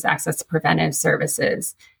services, access to preventive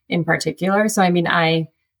services in particular. So, I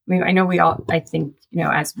know we all, I think,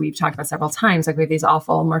 as we've talked about several times, like we have these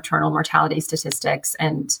awful maternal mortality statistics,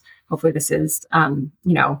 and hopefully this is,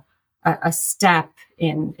 a step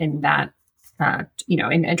in that,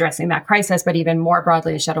 in addressing that crisis. But even more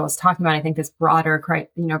broadly, as Shetal was talking about, I think this broader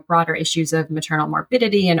issues of maternal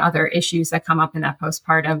morbidity and other issues that come up in that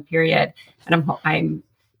postpartum period. And I'm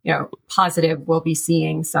positive we'll be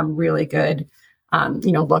seeing some really good,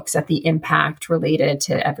 looks at the impact related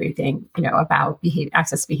to everything, about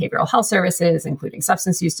access to behavioral health services, including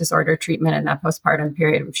substance use disorder treatment in that postpartum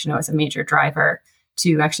period, which, is a major driver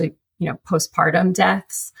to actually, postpartum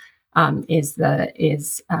deaths. Is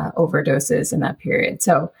overdoses in that period.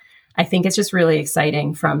 So I think it's just really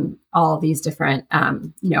exciting from all these different,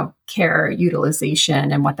 care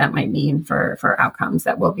utilization and what that might mean for outcomes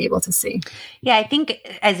that we'll be able to see. Yeah, I think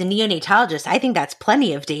as a neonatologist, I think that's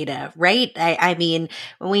plenty of data, right? I mean,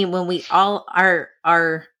 when we all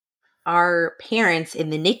our parents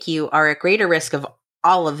in the NICU are at greater risk of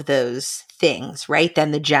all of those things, right, than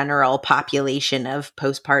the general population of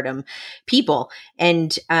postpartum people.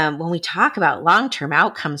 And when we talk about long-term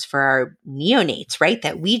outcomes for our neonates, right,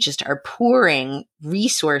 that we just are pouring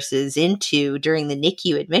resources into during the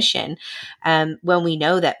NICU admission, when we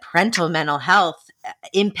know that parental mental health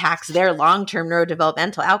impacts their long-term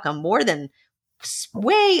neurodevelopmental outcome more than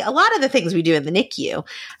a lot of the things we do in the NICU,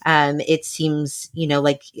 it seems,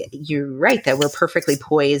 like you're right, that we're perfectly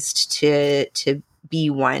poised to be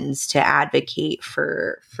ones to advocate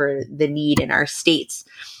for the need in our states.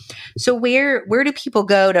 So where do people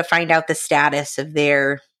go to find out the status of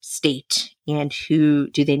their state, and who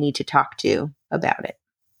do they need to talk to about it?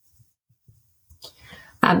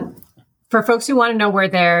 For folks who want to know where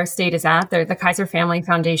their state is at, the Kaiser Family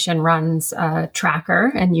Foundation runs a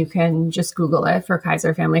tracker, and you can just Google it for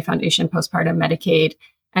Kaiser Family Foundation Postpartum Medicaid.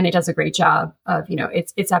 And it does a great job of,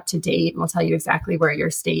 it's up to date, and will tell you exactly where your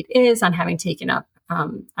state is on having taken up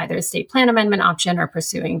either a state plan amendment option or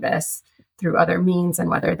pursuing this through other means, and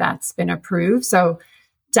whether that's been approved. So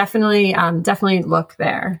definitely look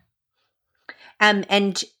there.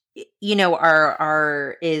 And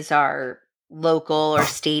our local or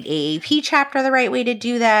state AAP chapter the right way to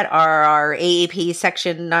do that? Are our AAP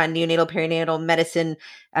section on neonatal perinatal medicine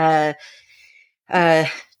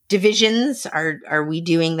divisions, are we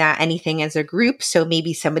doing that anything as a group? So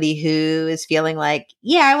maybe somebody who is feeling like,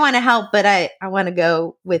 yeah, I want to help, but I want to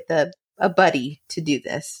go with a buddy to do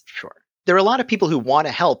this. Sure. There are a lot of people who want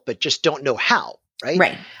to help, but just don't know how, right?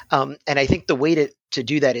 Right. And I think the way to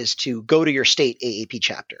do that is to go to your state AAP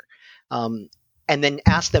chapter and then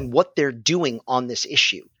ask them what they're doing on this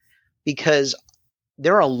issue, because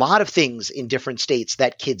there are a lot of things in different states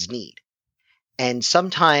that kids need. And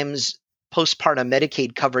sometimes postpartum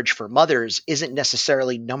Medicaid coverage for mothers isn't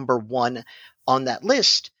necessarily number one on that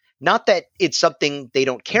list. Not that it's something they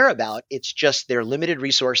don't care about. It's just their limited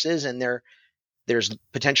resources, and there's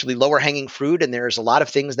potentially lower hanging fruit, and there's a lot of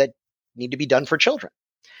things that need to be done for children.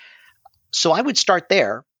 So I would start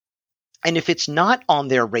there. And if it's not on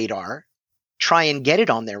their radar, try and get it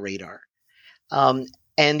on their radar. And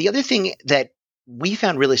the other thing that we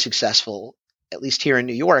found really successful, at least here in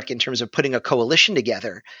New York, in terms of putting a coalition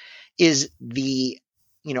together, is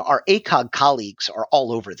our ACOG colleagues are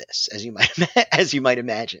all over this, as you might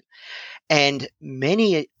imagine, and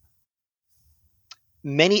many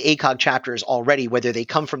ACOG chapters already, whether they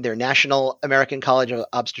come from their National American College of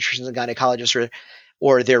Obstetricians and Gynecologists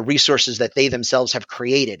or their resources that they themselves have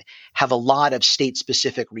created, have a lot of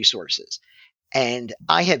state-specific resources. And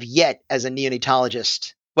I have yet, as a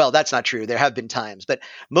neonatologist, well, that's not true. There have been times, but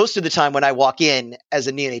most of the time when I walk in as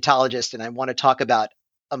a neonatologist and I want to talk about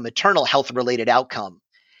a maternal health-related outcome,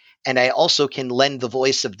 and I also can lend the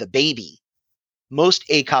voice of the baby, most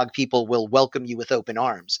ACOG people will welcome you with open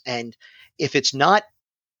arms. And if it's not,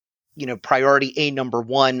 priority A number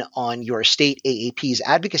one on your state AAP's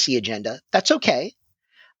advocacy agenda, that's okay.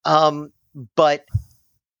 But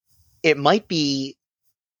it might be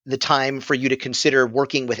the time for you to consider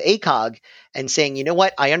working with ACOG and saying, you know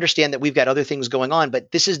what, I understand that we've got other things going on, but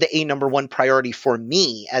this is the A number one priority for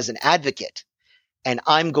me as an advocate. And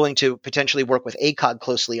I'm going to potentially work with ACOG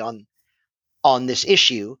closely on this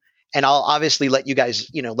issue. And I'll obviously let you guys,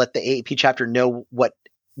 let the AAP chapter know what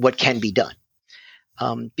can be done.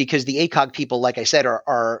 Because the ACOG people, like I said,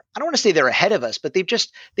 are I don't want to say they're ahead of us, but they've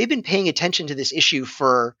been paying attention to this issue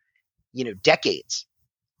for, decades.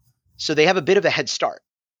 So they have a bit of a head start.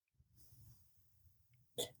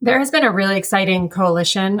 There has been a really exciting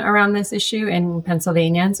coalition around this issue in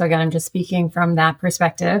Pennsylvania. And so again, I'm just speaking from that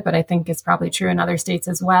perspective, but I think it's probably true in other states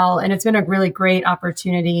as well. And it's been a really great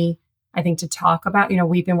opportunity, I think, to talk about,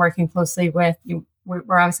 we've been working closely with,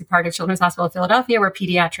 we're obviously part of Children's Hospital of Philadelphia. We're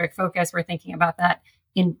pediatric focused. We're thinking about that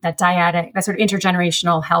in that dyadic, that sort of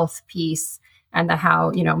intergenerational health piece, and the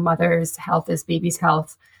how, mother's health is baby's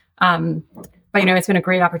health. But, it's been a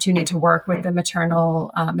great opportunity to work with the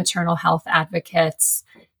maternal health advocates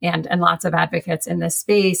and lots of advocates in this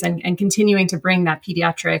space, and continuing to bring that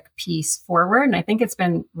pediatric piece forward. And I think it's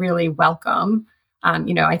been really welcome.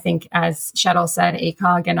 I think, as Shetal said,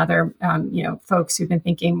 ACOG and other, folks who've been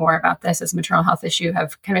thinking more about this as a maternal health issue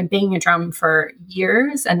have kind of been banging a drum for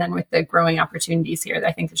years. And then with the growing opportunities here,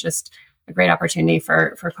 I think there's just a great opportunity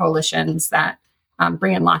for coalitions that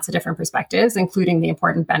bring in lots of different perspectives, including the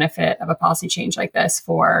important benefit of a policy change like this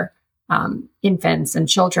for infants and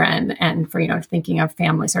children, and for, thinking of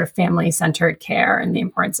family-centered care and the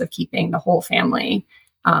importance of keeping the whole family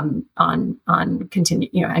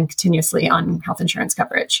continuously on health insurance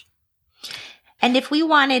coverage. And if we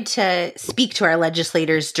wanted to speak to our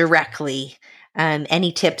legislators directly,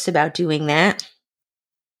 any tips about doing that?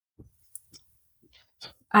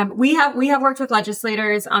 We have worked with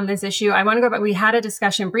legislators on this issue. I want to go back. We had a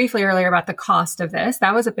discussion briefly earlier about the cost of this.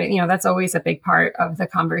 That was a big, that's always a big part of the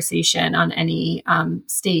conversation on any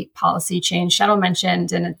state policy change. Shetal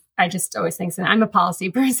mentioned, and I just always think, and I'm a policy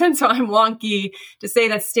person, so I'm wonky to say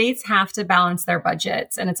that states have to balance their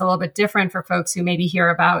budgets. And it's a little bit different for folks who maybe hear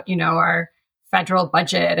about, our federal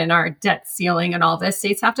budget and our debt ceiling and all this.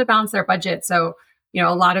 States have to balance their budget. So,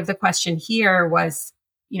 a lot of the question here was,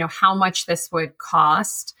 how much this would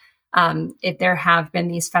cost if there have been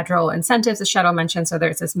these federal incentives, as Shetal mentioned. So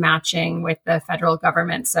there's this matching with the federal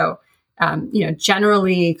government. So,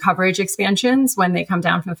 generally coverage expansions, when they come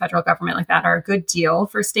down from the federal government like that, are a good deal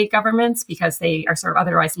for state governments, because they are sort of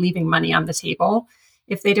otherwise leaving money on the table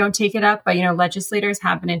if they don't take it up. But, legislators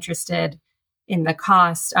have been interested in the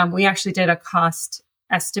cost. We actually did a cost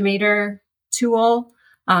estimator tool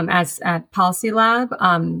as at Policy Lab,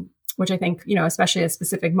 which I think, especially a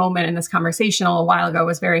specific moment in this conversation a little while ago,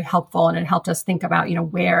 was very helpful. And it helped us think about,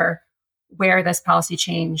 where this policy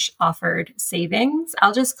change offered savings.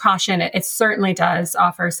 I'll just caution it certainly does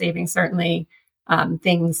offer savings. Certainly,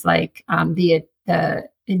 Things like the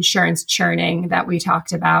insurance churning that we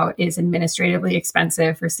talked about is administratively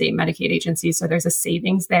expensive for state Medicaid agencies. So there's a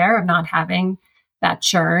savings there of not having that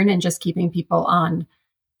churn and just keeping people on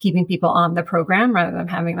the program rather than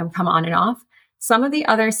having them come on and off. Some of the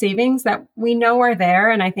other savings that we know are there,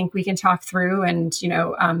 and I think we can talk through, and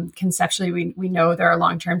conceptually we know there are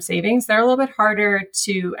long-term savings. They're a little bit harder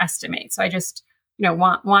to estimate. So I just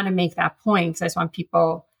want to make that point, because I just want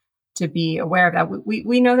people to be aware of that.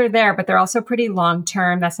 We know they're there, but they're also pretty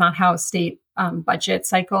long-term. That's not how state budget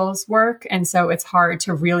cycles work, and so it's hard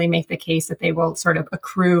to really make the case that they will sort of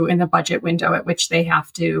accrue in the budget window at which they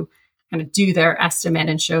have to kind of do their estimate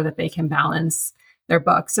and show that they can balance their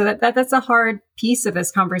book. So that's a hard piece of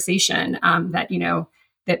this conversation,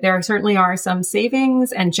 that there certainly are some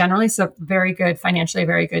savings, and generally it's a financially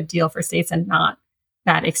very good deal for states and not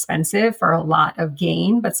that expensive for a lot of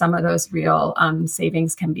gain. But some of those real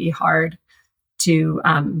savings can be hard to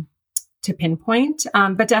pinpoint.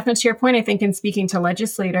 But definitely to your point, I think in speaking to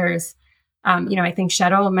legislators, I think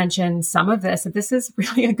Shetal mentioned some of this, that this is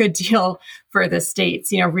really a good deal for the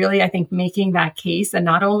states, really, I think making that case. And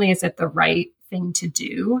not only is it the right thing to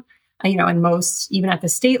do, and most, even at the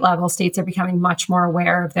state level, states are becoming much more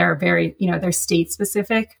aware of their their state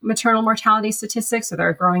specific maternal mortality statistics. So there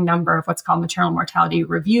are a growing number of what's called maternal mortality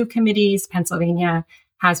review committees. Pennsylvania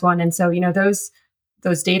has one. And so,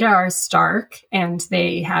 those data are stark, and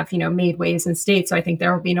they have, made waves in states. So I think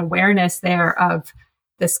there will be an awareness there of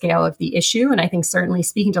the scale of the issue. And I think certainly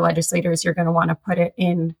speaking to legislators, you're going to want to put it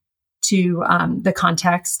in to the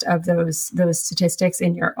context of those statistics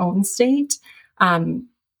in your own state.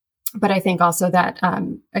 But I think also that,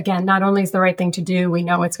 again, not only is the right thing to do, we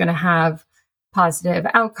know it's going to have positive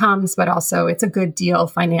outcomes, but also it's a good deal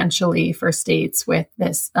financially for states with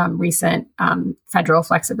this recent federal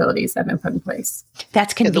flexibilities that have been put in place.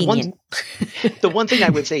 That's convenient. The one thing I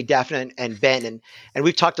would say, Daphne and Ben, and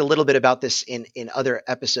we've talked a little bit about this in other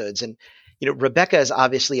episodes, and Rebecka is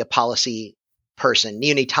obviously a policy person.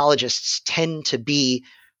 Neonatologists tend to be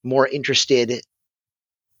more interested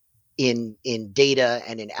in data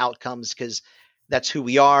and in outcomes, because that's who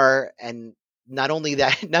we are. And not only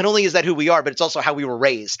is that who we are, but it's also how we were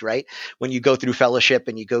raised, right? When you go through fellowship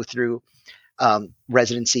and you go through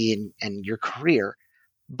residency and your career.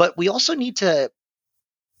 But we also need to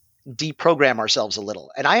deprogram ourselves a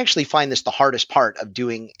little. And I actually find this the hardest part of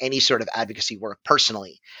doing any sort of advocacy work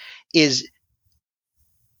personally, is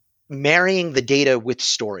marrying the data with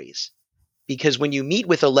stories. Because when you meet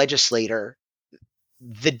with a legislator,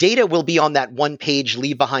 the data will be on that one-page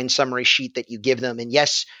leave-behind summary sheet that you give them. And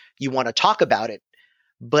yes, you want to talk about it,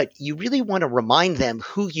 but you really want to remind them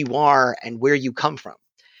who you are and where you come from.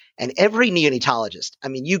 And every neonatologist, I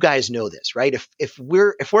mean, you guys know this, right? If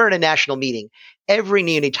we're at a national meeting, every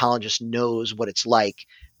neonatologist knows what it's like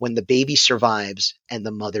when the baby survives and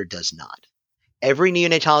the mother does not. Every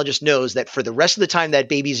neonatologist knows that for the rest of the time that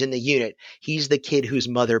baby's in the unit, he's the kid whose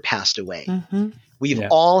mother passed away. Mm-hmm. We've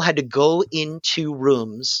all had to go into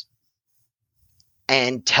rooms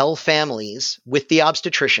and tell families with the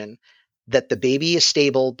obstetrician that the baby is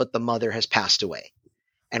stable, but the mother has passed away.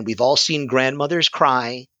 And we've all seen grandmothers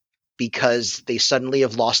cry because they suddenly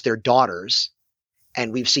have lost their daughters.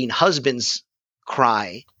 And we've seen husbands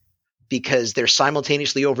cry because they're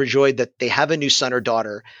simultaneously overjoyed that they have a new son or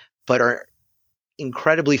daughter, but are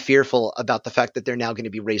incredibly fearful about the fact that they're now going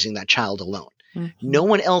to be raising that child alone. Mm-hmm. No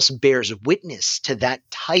one else bears witness to that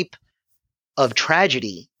type of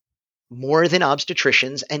tragedy more than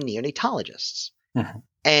obstetricians and neonatologists. Mm-hmm.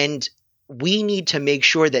 And we need to make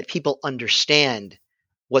sure that people understand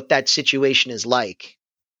what that situation is like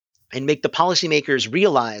and make the policymakers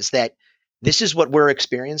realize that this is what we're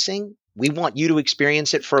experiencing. We want you to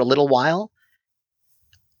experience it for a little while,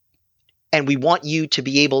 and we want you to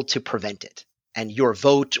be able to prevent it. And your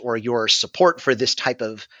vote or your support for this type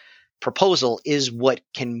of proposal is what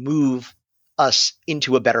can move us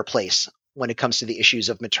into a better place when it comes to the issues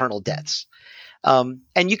of maternal deaths. And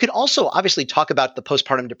you can also obviously talk about the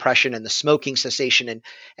postpartum depression and the smoking cessation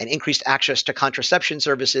and increased access to contraception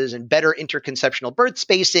services and better interconceptional birth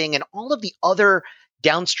spacing and all of the other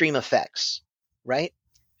downstream effects, right?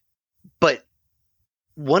 But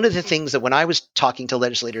one of the things that when I was talking to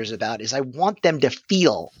legislators about is I want them to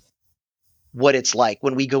feel what it's like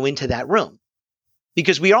when we go into that room.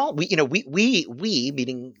 Because we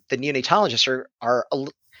meaning the neonatologists are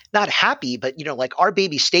not happy, but like our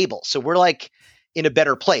baby's stable. So we're like in a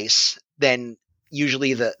better place than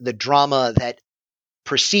usually the drama that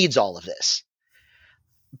precedes all of this.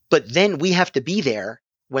 But then we have to be there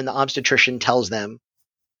when the obstetrician tells them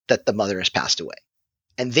that the mother has passed away.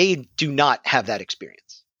 And they do not have that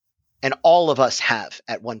experience. And all of us have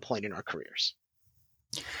at one point in our careers.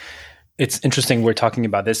 It's interesting we're talking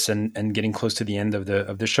about this and getting close to the end of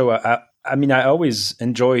the show. I mean, I always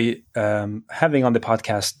enjoy having on the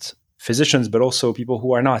podcast physicians, but also people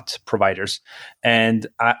who are not providers. And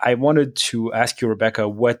I wanted to ask you,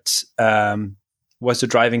 Rebecka, what was the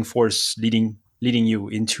driving force leading you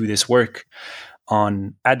into this work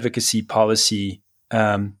on advocacy policy?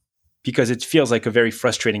 Because it feels like a very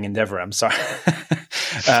frustrating endeavor. I'm sorry.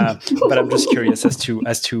 But I'm just curious as to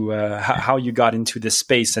how you got into this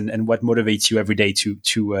space and what motivates you every day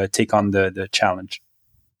to take on the challenge.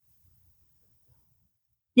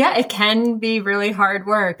 Yeah, it can be really hard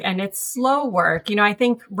work and it's slow work. I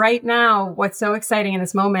think right now what's so exciting in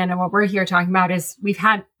this moment and what we're here talking about is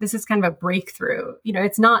this is kind of a breakthrough.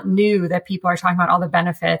 It's not new that people are talking about all the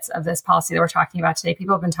benefits of this policy that we're talking about today.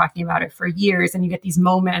 People have been talking about it for years, and you get these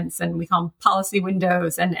moments, and we call them policy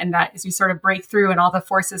windows. And that is, you sort of break through and all the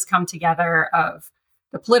forces come together of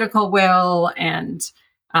the political will and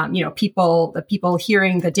the people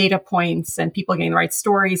hearing the data points and people getting the right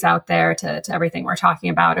stories out there to everything we're talking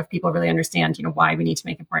about, if people really understand, why we need to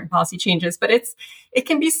make important policy changes. But it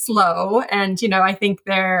can be slow. And, I think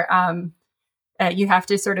you have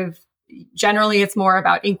to sort of, generally it's more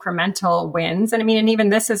about incremental wins. And I mean, and even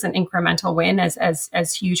this is an incremental win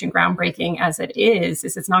as huge and groundbreaking as it is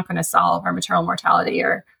it's not going to solve our maternal mortality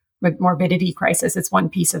or morbidity crisis. It's one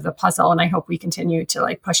piece of the puzzle. And I hope we continue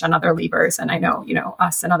to push on other levers. And I know,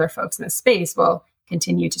 us and other folks in this space will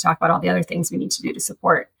continue to talk about all the other things we need to do to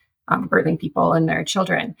support birthing people and their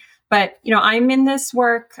children. But, I'm in this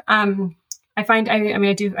work. I find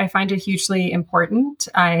it hugely important.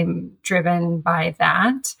 I'm driven by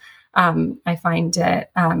that. I find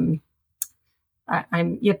it, I'm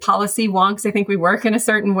policy wonks. I think we work in a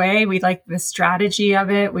certain way. We like the strategy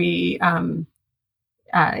of it. We,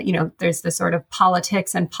 there's the sort of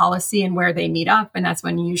politics and policy and where they meet up, and that's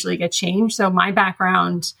when you usually get change. So my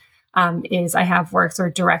background is I have worked sort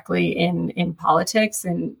of directly in politics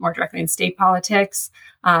and more directly in state politics.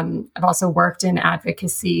 I've also worked in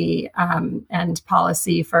advocacy and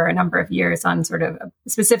policy for a number of years on sort of a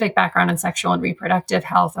specific background in sexual and reproductive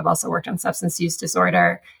health. I've also worked on substance use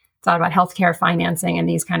disorder, thought about healthcare financing and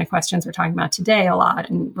these kind of questions we're talking about today a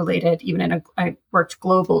lot, and related even I worked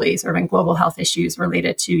globally, sort of in global health issues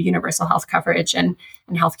related to universal health coverage and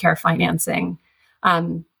healthcare financing.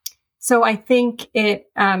 So I think it's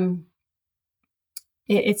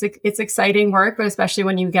exciting work, but especially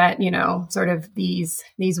when you get, sort of these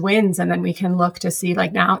wins, and then we can look to see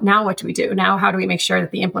now what do we do? Now, how do we make sure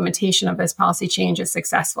that the implementation of this policy change is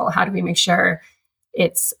successful? How do we make sure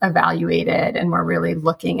it's evaluated and we're really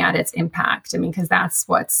looking at its impact? I mean, because that's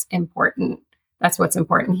what's important. That's what's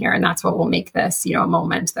important here. And that's what will make this, a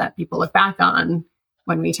moment that people look back on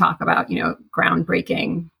when we talk about,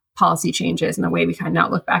 groundbreaking policy changes and the way we kind of now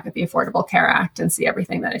look back at the Affordable Care Act and see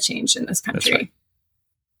everything that it changed in this country. That's right.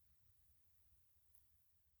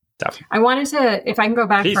 Definitely. I wanted to, if I can go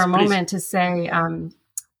back for a moment to say, I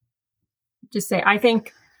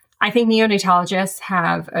think neonatologists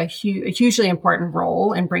have a hugely important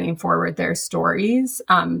role in bringing forward their stories.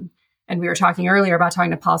 And we were talking earlier about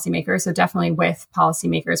talking to policymakers. So definitely with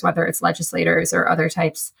policymakers, whether it's legislators or other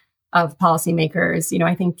types of policymakers,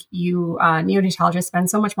 I think neonatologists spend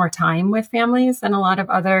so much more time with families than a lot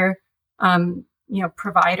of other,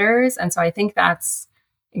 providers. And so I think that's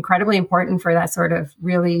incredibly important for that sort of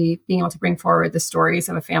really being able to bring forward the stories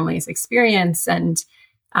of a family's experience and,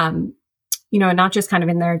 not just kind of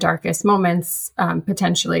in their darkest moments,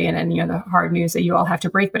 potentially, and the hard news that you all have to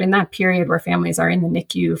break, but in that period where families are in the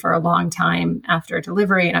NICU for a long time after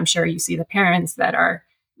delivery. And I'm sure you see the parents that are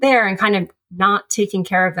there and kind of not taking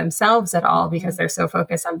care of themselves at all because they're so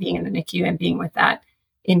focused on being in the NICU and being with that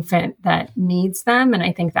infant that needs them. And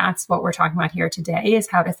I think that's what we're talking about here today, is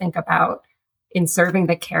how to think about, in serving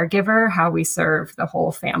the caregiver, how we serve the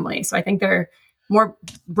whole family. So I think they're more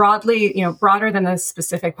broadly, broader than the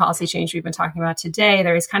specific policy change we've been talking about today.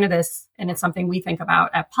 There is kind of this, and it's something we think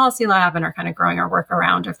about at Policy Lab and are kind of growing our work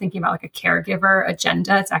around, of thinking about a caregiver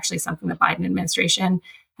agenda. It's actually something the Biden administration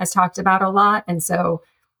has talked about a lot. And so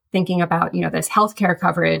thinking about, this healthcare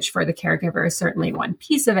coverage for the caregiver is certainly one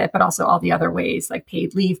piece of it, but also all the other ways like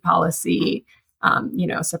paid leave policy,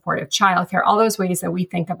 supportive childcare, all those ways that we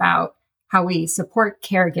think about how we support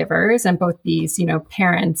caregivers, and both these,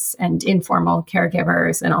 parents and informal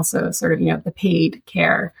caregivers, and also sort of, the paid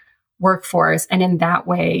care workforce. And in that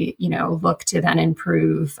way, look to then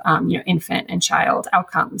improve, infant and child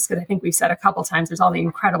outcomes. Because I think we've said a couple times, there's all the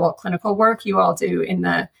incredible clinical work you all do in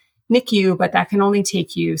the NICU, but that can only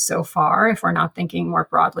take you so far if we're not thinking more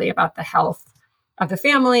broadly about the health of the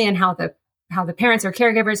family and how the how the parents or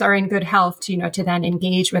caregivers are in good health to then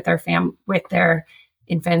engage with their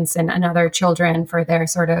infants and other children for their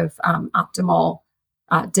sort of optimal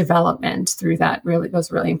development through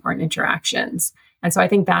those really important interactions. And so I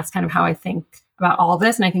think that's kind of how I think about all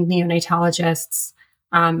this. And I think neonatologists,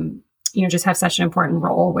 just have such an important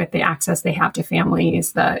role with the access they have to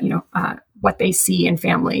families, what they see in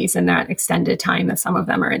families and that extended time that some of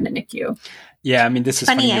them are in the NICU. Yeah, I mean, this is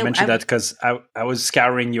funny you mentioned that because I was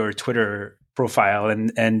scouring your Twitter profile and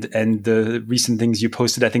the recent things you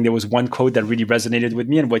posted. I think there was one quote that really resonated with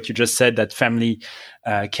me, and what you just said, that family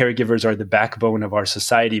caregivers are the backbone of our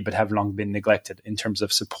society, but have long been neglected in terms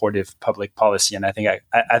of supportive public policy. And I think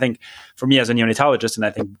I think for me as a neonatologist, and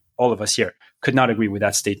I think all of us here could not agree with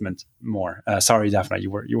that statement more. Sorry, Daphna,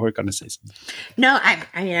 you were going to say something. No, I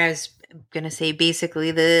was going to say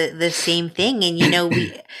basically the same thing. And,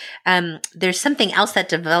 we there's something else that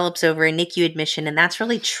develops over a NICU admission, and that's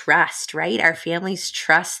really trust, right? Our families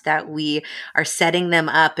trust that we are setting them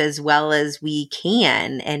up as well as we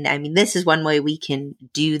can. And I mean, this is one way we can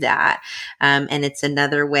do that. And it's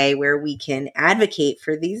another way where we can advocate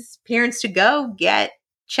for these parents to go get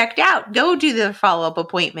checked out, go do the follow-up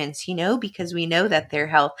appointments, because we know that their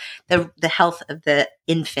health, the health of the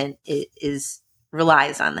infant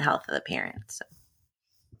relies on the health of the parent. So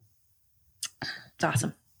it's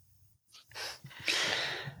awesome.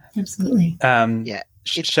 Absolutely. Yeah.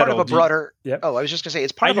 It's part of a broader. I was just going to say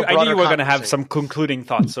it's part of a broader. I knew you were going to have some concluding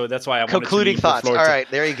thoughts, so that's why I wanted concluding to thoughts. All right,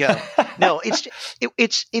 there you go. No,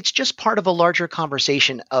 it's just part of a larger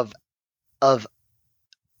conversation of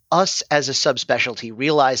us as a subspecialty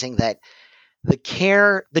realizing that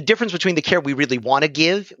the difference between the care we really want to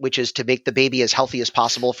give, which is to make the baby as healthy as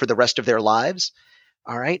possible for the rest of their lives.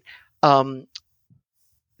 All right.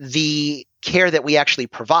 The care that we actually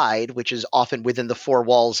provide, which is often within the four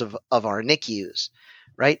walls of our NICUs,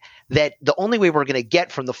 right? That the only way we're going to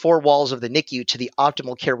get from the four walls of the NICU to the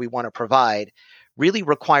optimal care we want to provide really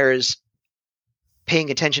requires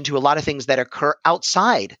paying attention to a lot of things that occur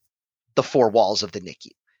outside the four walls of the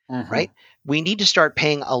NICU. Right? We need to start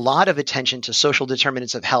paying a lot of attention to social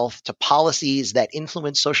determinants of health, to policies that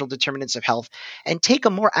influence social determinants of health, and take a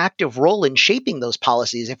more active role in shaping those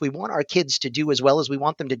policies if we want our kids to do as well as we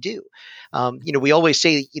want them to do. We always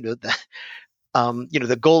say,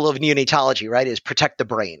 the goal of neonatology, right, is protect the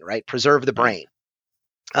brain, right? Preserve the brain.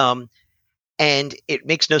 And it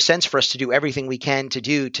makes no sense for us to do everything we can to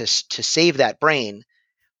do to save that brain,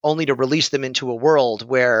 only to release them into a world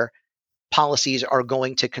where policies are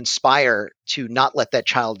going to conspire to not let that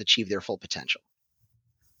child achieve their full potential.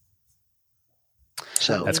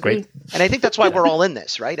 So that's great. And I think that's why we're all in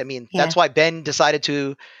this, right? I mean, that's why Ben decided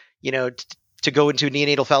to go into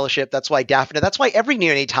neonatal fellowship. That's why Daphna, that's why every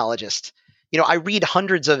neonatologist, I read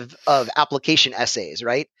hundreds of application essays,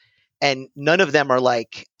 right? And none of them are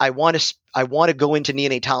like, I want to go into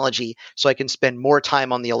neonatology so I can spend more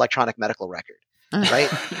time on the electronic medical record.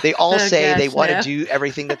 Right? They all say they want to do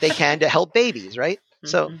everything that they can to help babies, right?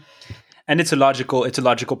 So, and it's a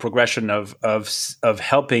logical progression of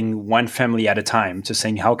helping one family at a time to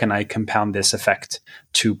saying, how can I compound this effect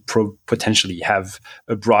to potentially have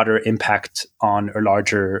a broader impact on a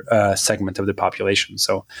larger segment of the population?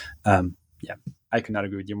 So, I could not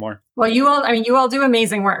agree with you more. Well, you all do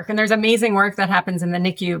amazing work, and there's amazing work that happens in the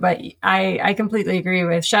NICU, but I completely agree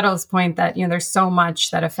with Shetal's point that, there's so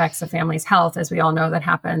much that affects a family's health, as we all know, that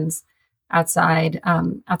happens outside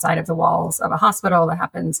of the walls of a hospital, that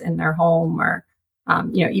happens in their home, or,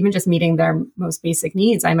 even just meeting their most basic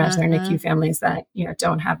needs. I imagine there are NICU families that,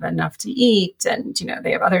 don't have enough to eat, and,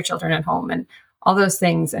 they have other children at home and all those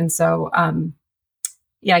things. And so,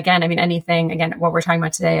 what we're talking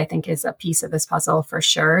about today, I think, is a piece of this puzzle for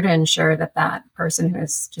sure, to ensure that person who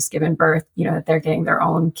has just given birth, that they're getting their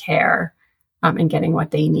own care and getting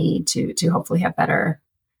what they need to hopefully have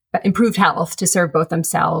improved health to serve both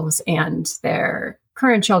themselves and their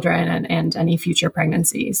current children and any future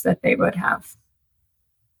pregnancies that they would have.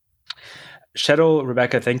 Shetal,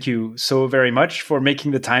 Rebecca, thank you so very much for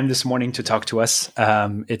making the time this morning to talk to us.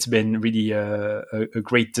 It's been really a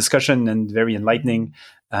great discussion and very enlightening.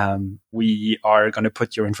 We are going to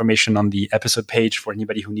put your information on the episode page for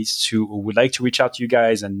anybody who would like to reach out to you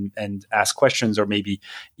guys and ask questions, or maybe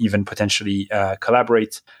even potentially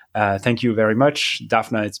collaborate. Thank you very much.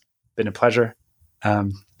 Daphna, it's been a pleasure.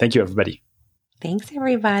 Thank you, everybody. Thanks,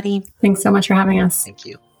 everybody. Thanks so much for having us. Thank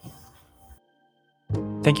you.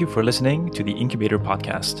 Thank you for listening to the Incubator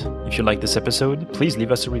Podcast. If you like this episode, please leave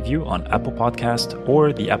us a review on Apple Podcast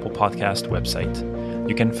or the Apple Podcast website.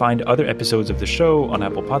 You can find other episodes of the show on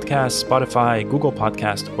Apple Podcasts, Spotify, Google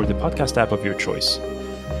Podcast, or the podcast app of your choice.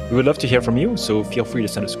 We would love to hear from you, so feel free to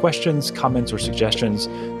send us questions, comments, or suggestions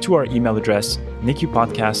to our email address,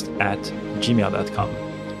 nicupodcast@gmail.com.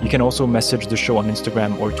 You can also message the show on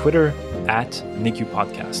Instagram or Twitter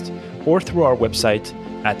 @NICUPodcast, or through our website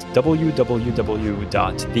at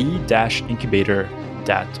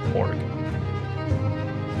www.the-incubator.org.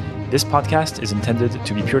 This podcast is intended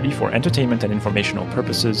to be purely for entertainment and informational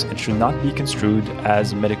purposes and should not be construed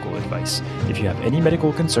as medical advice. If you have any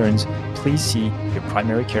medical concerns, please see your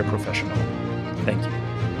primary care professional. Thank you.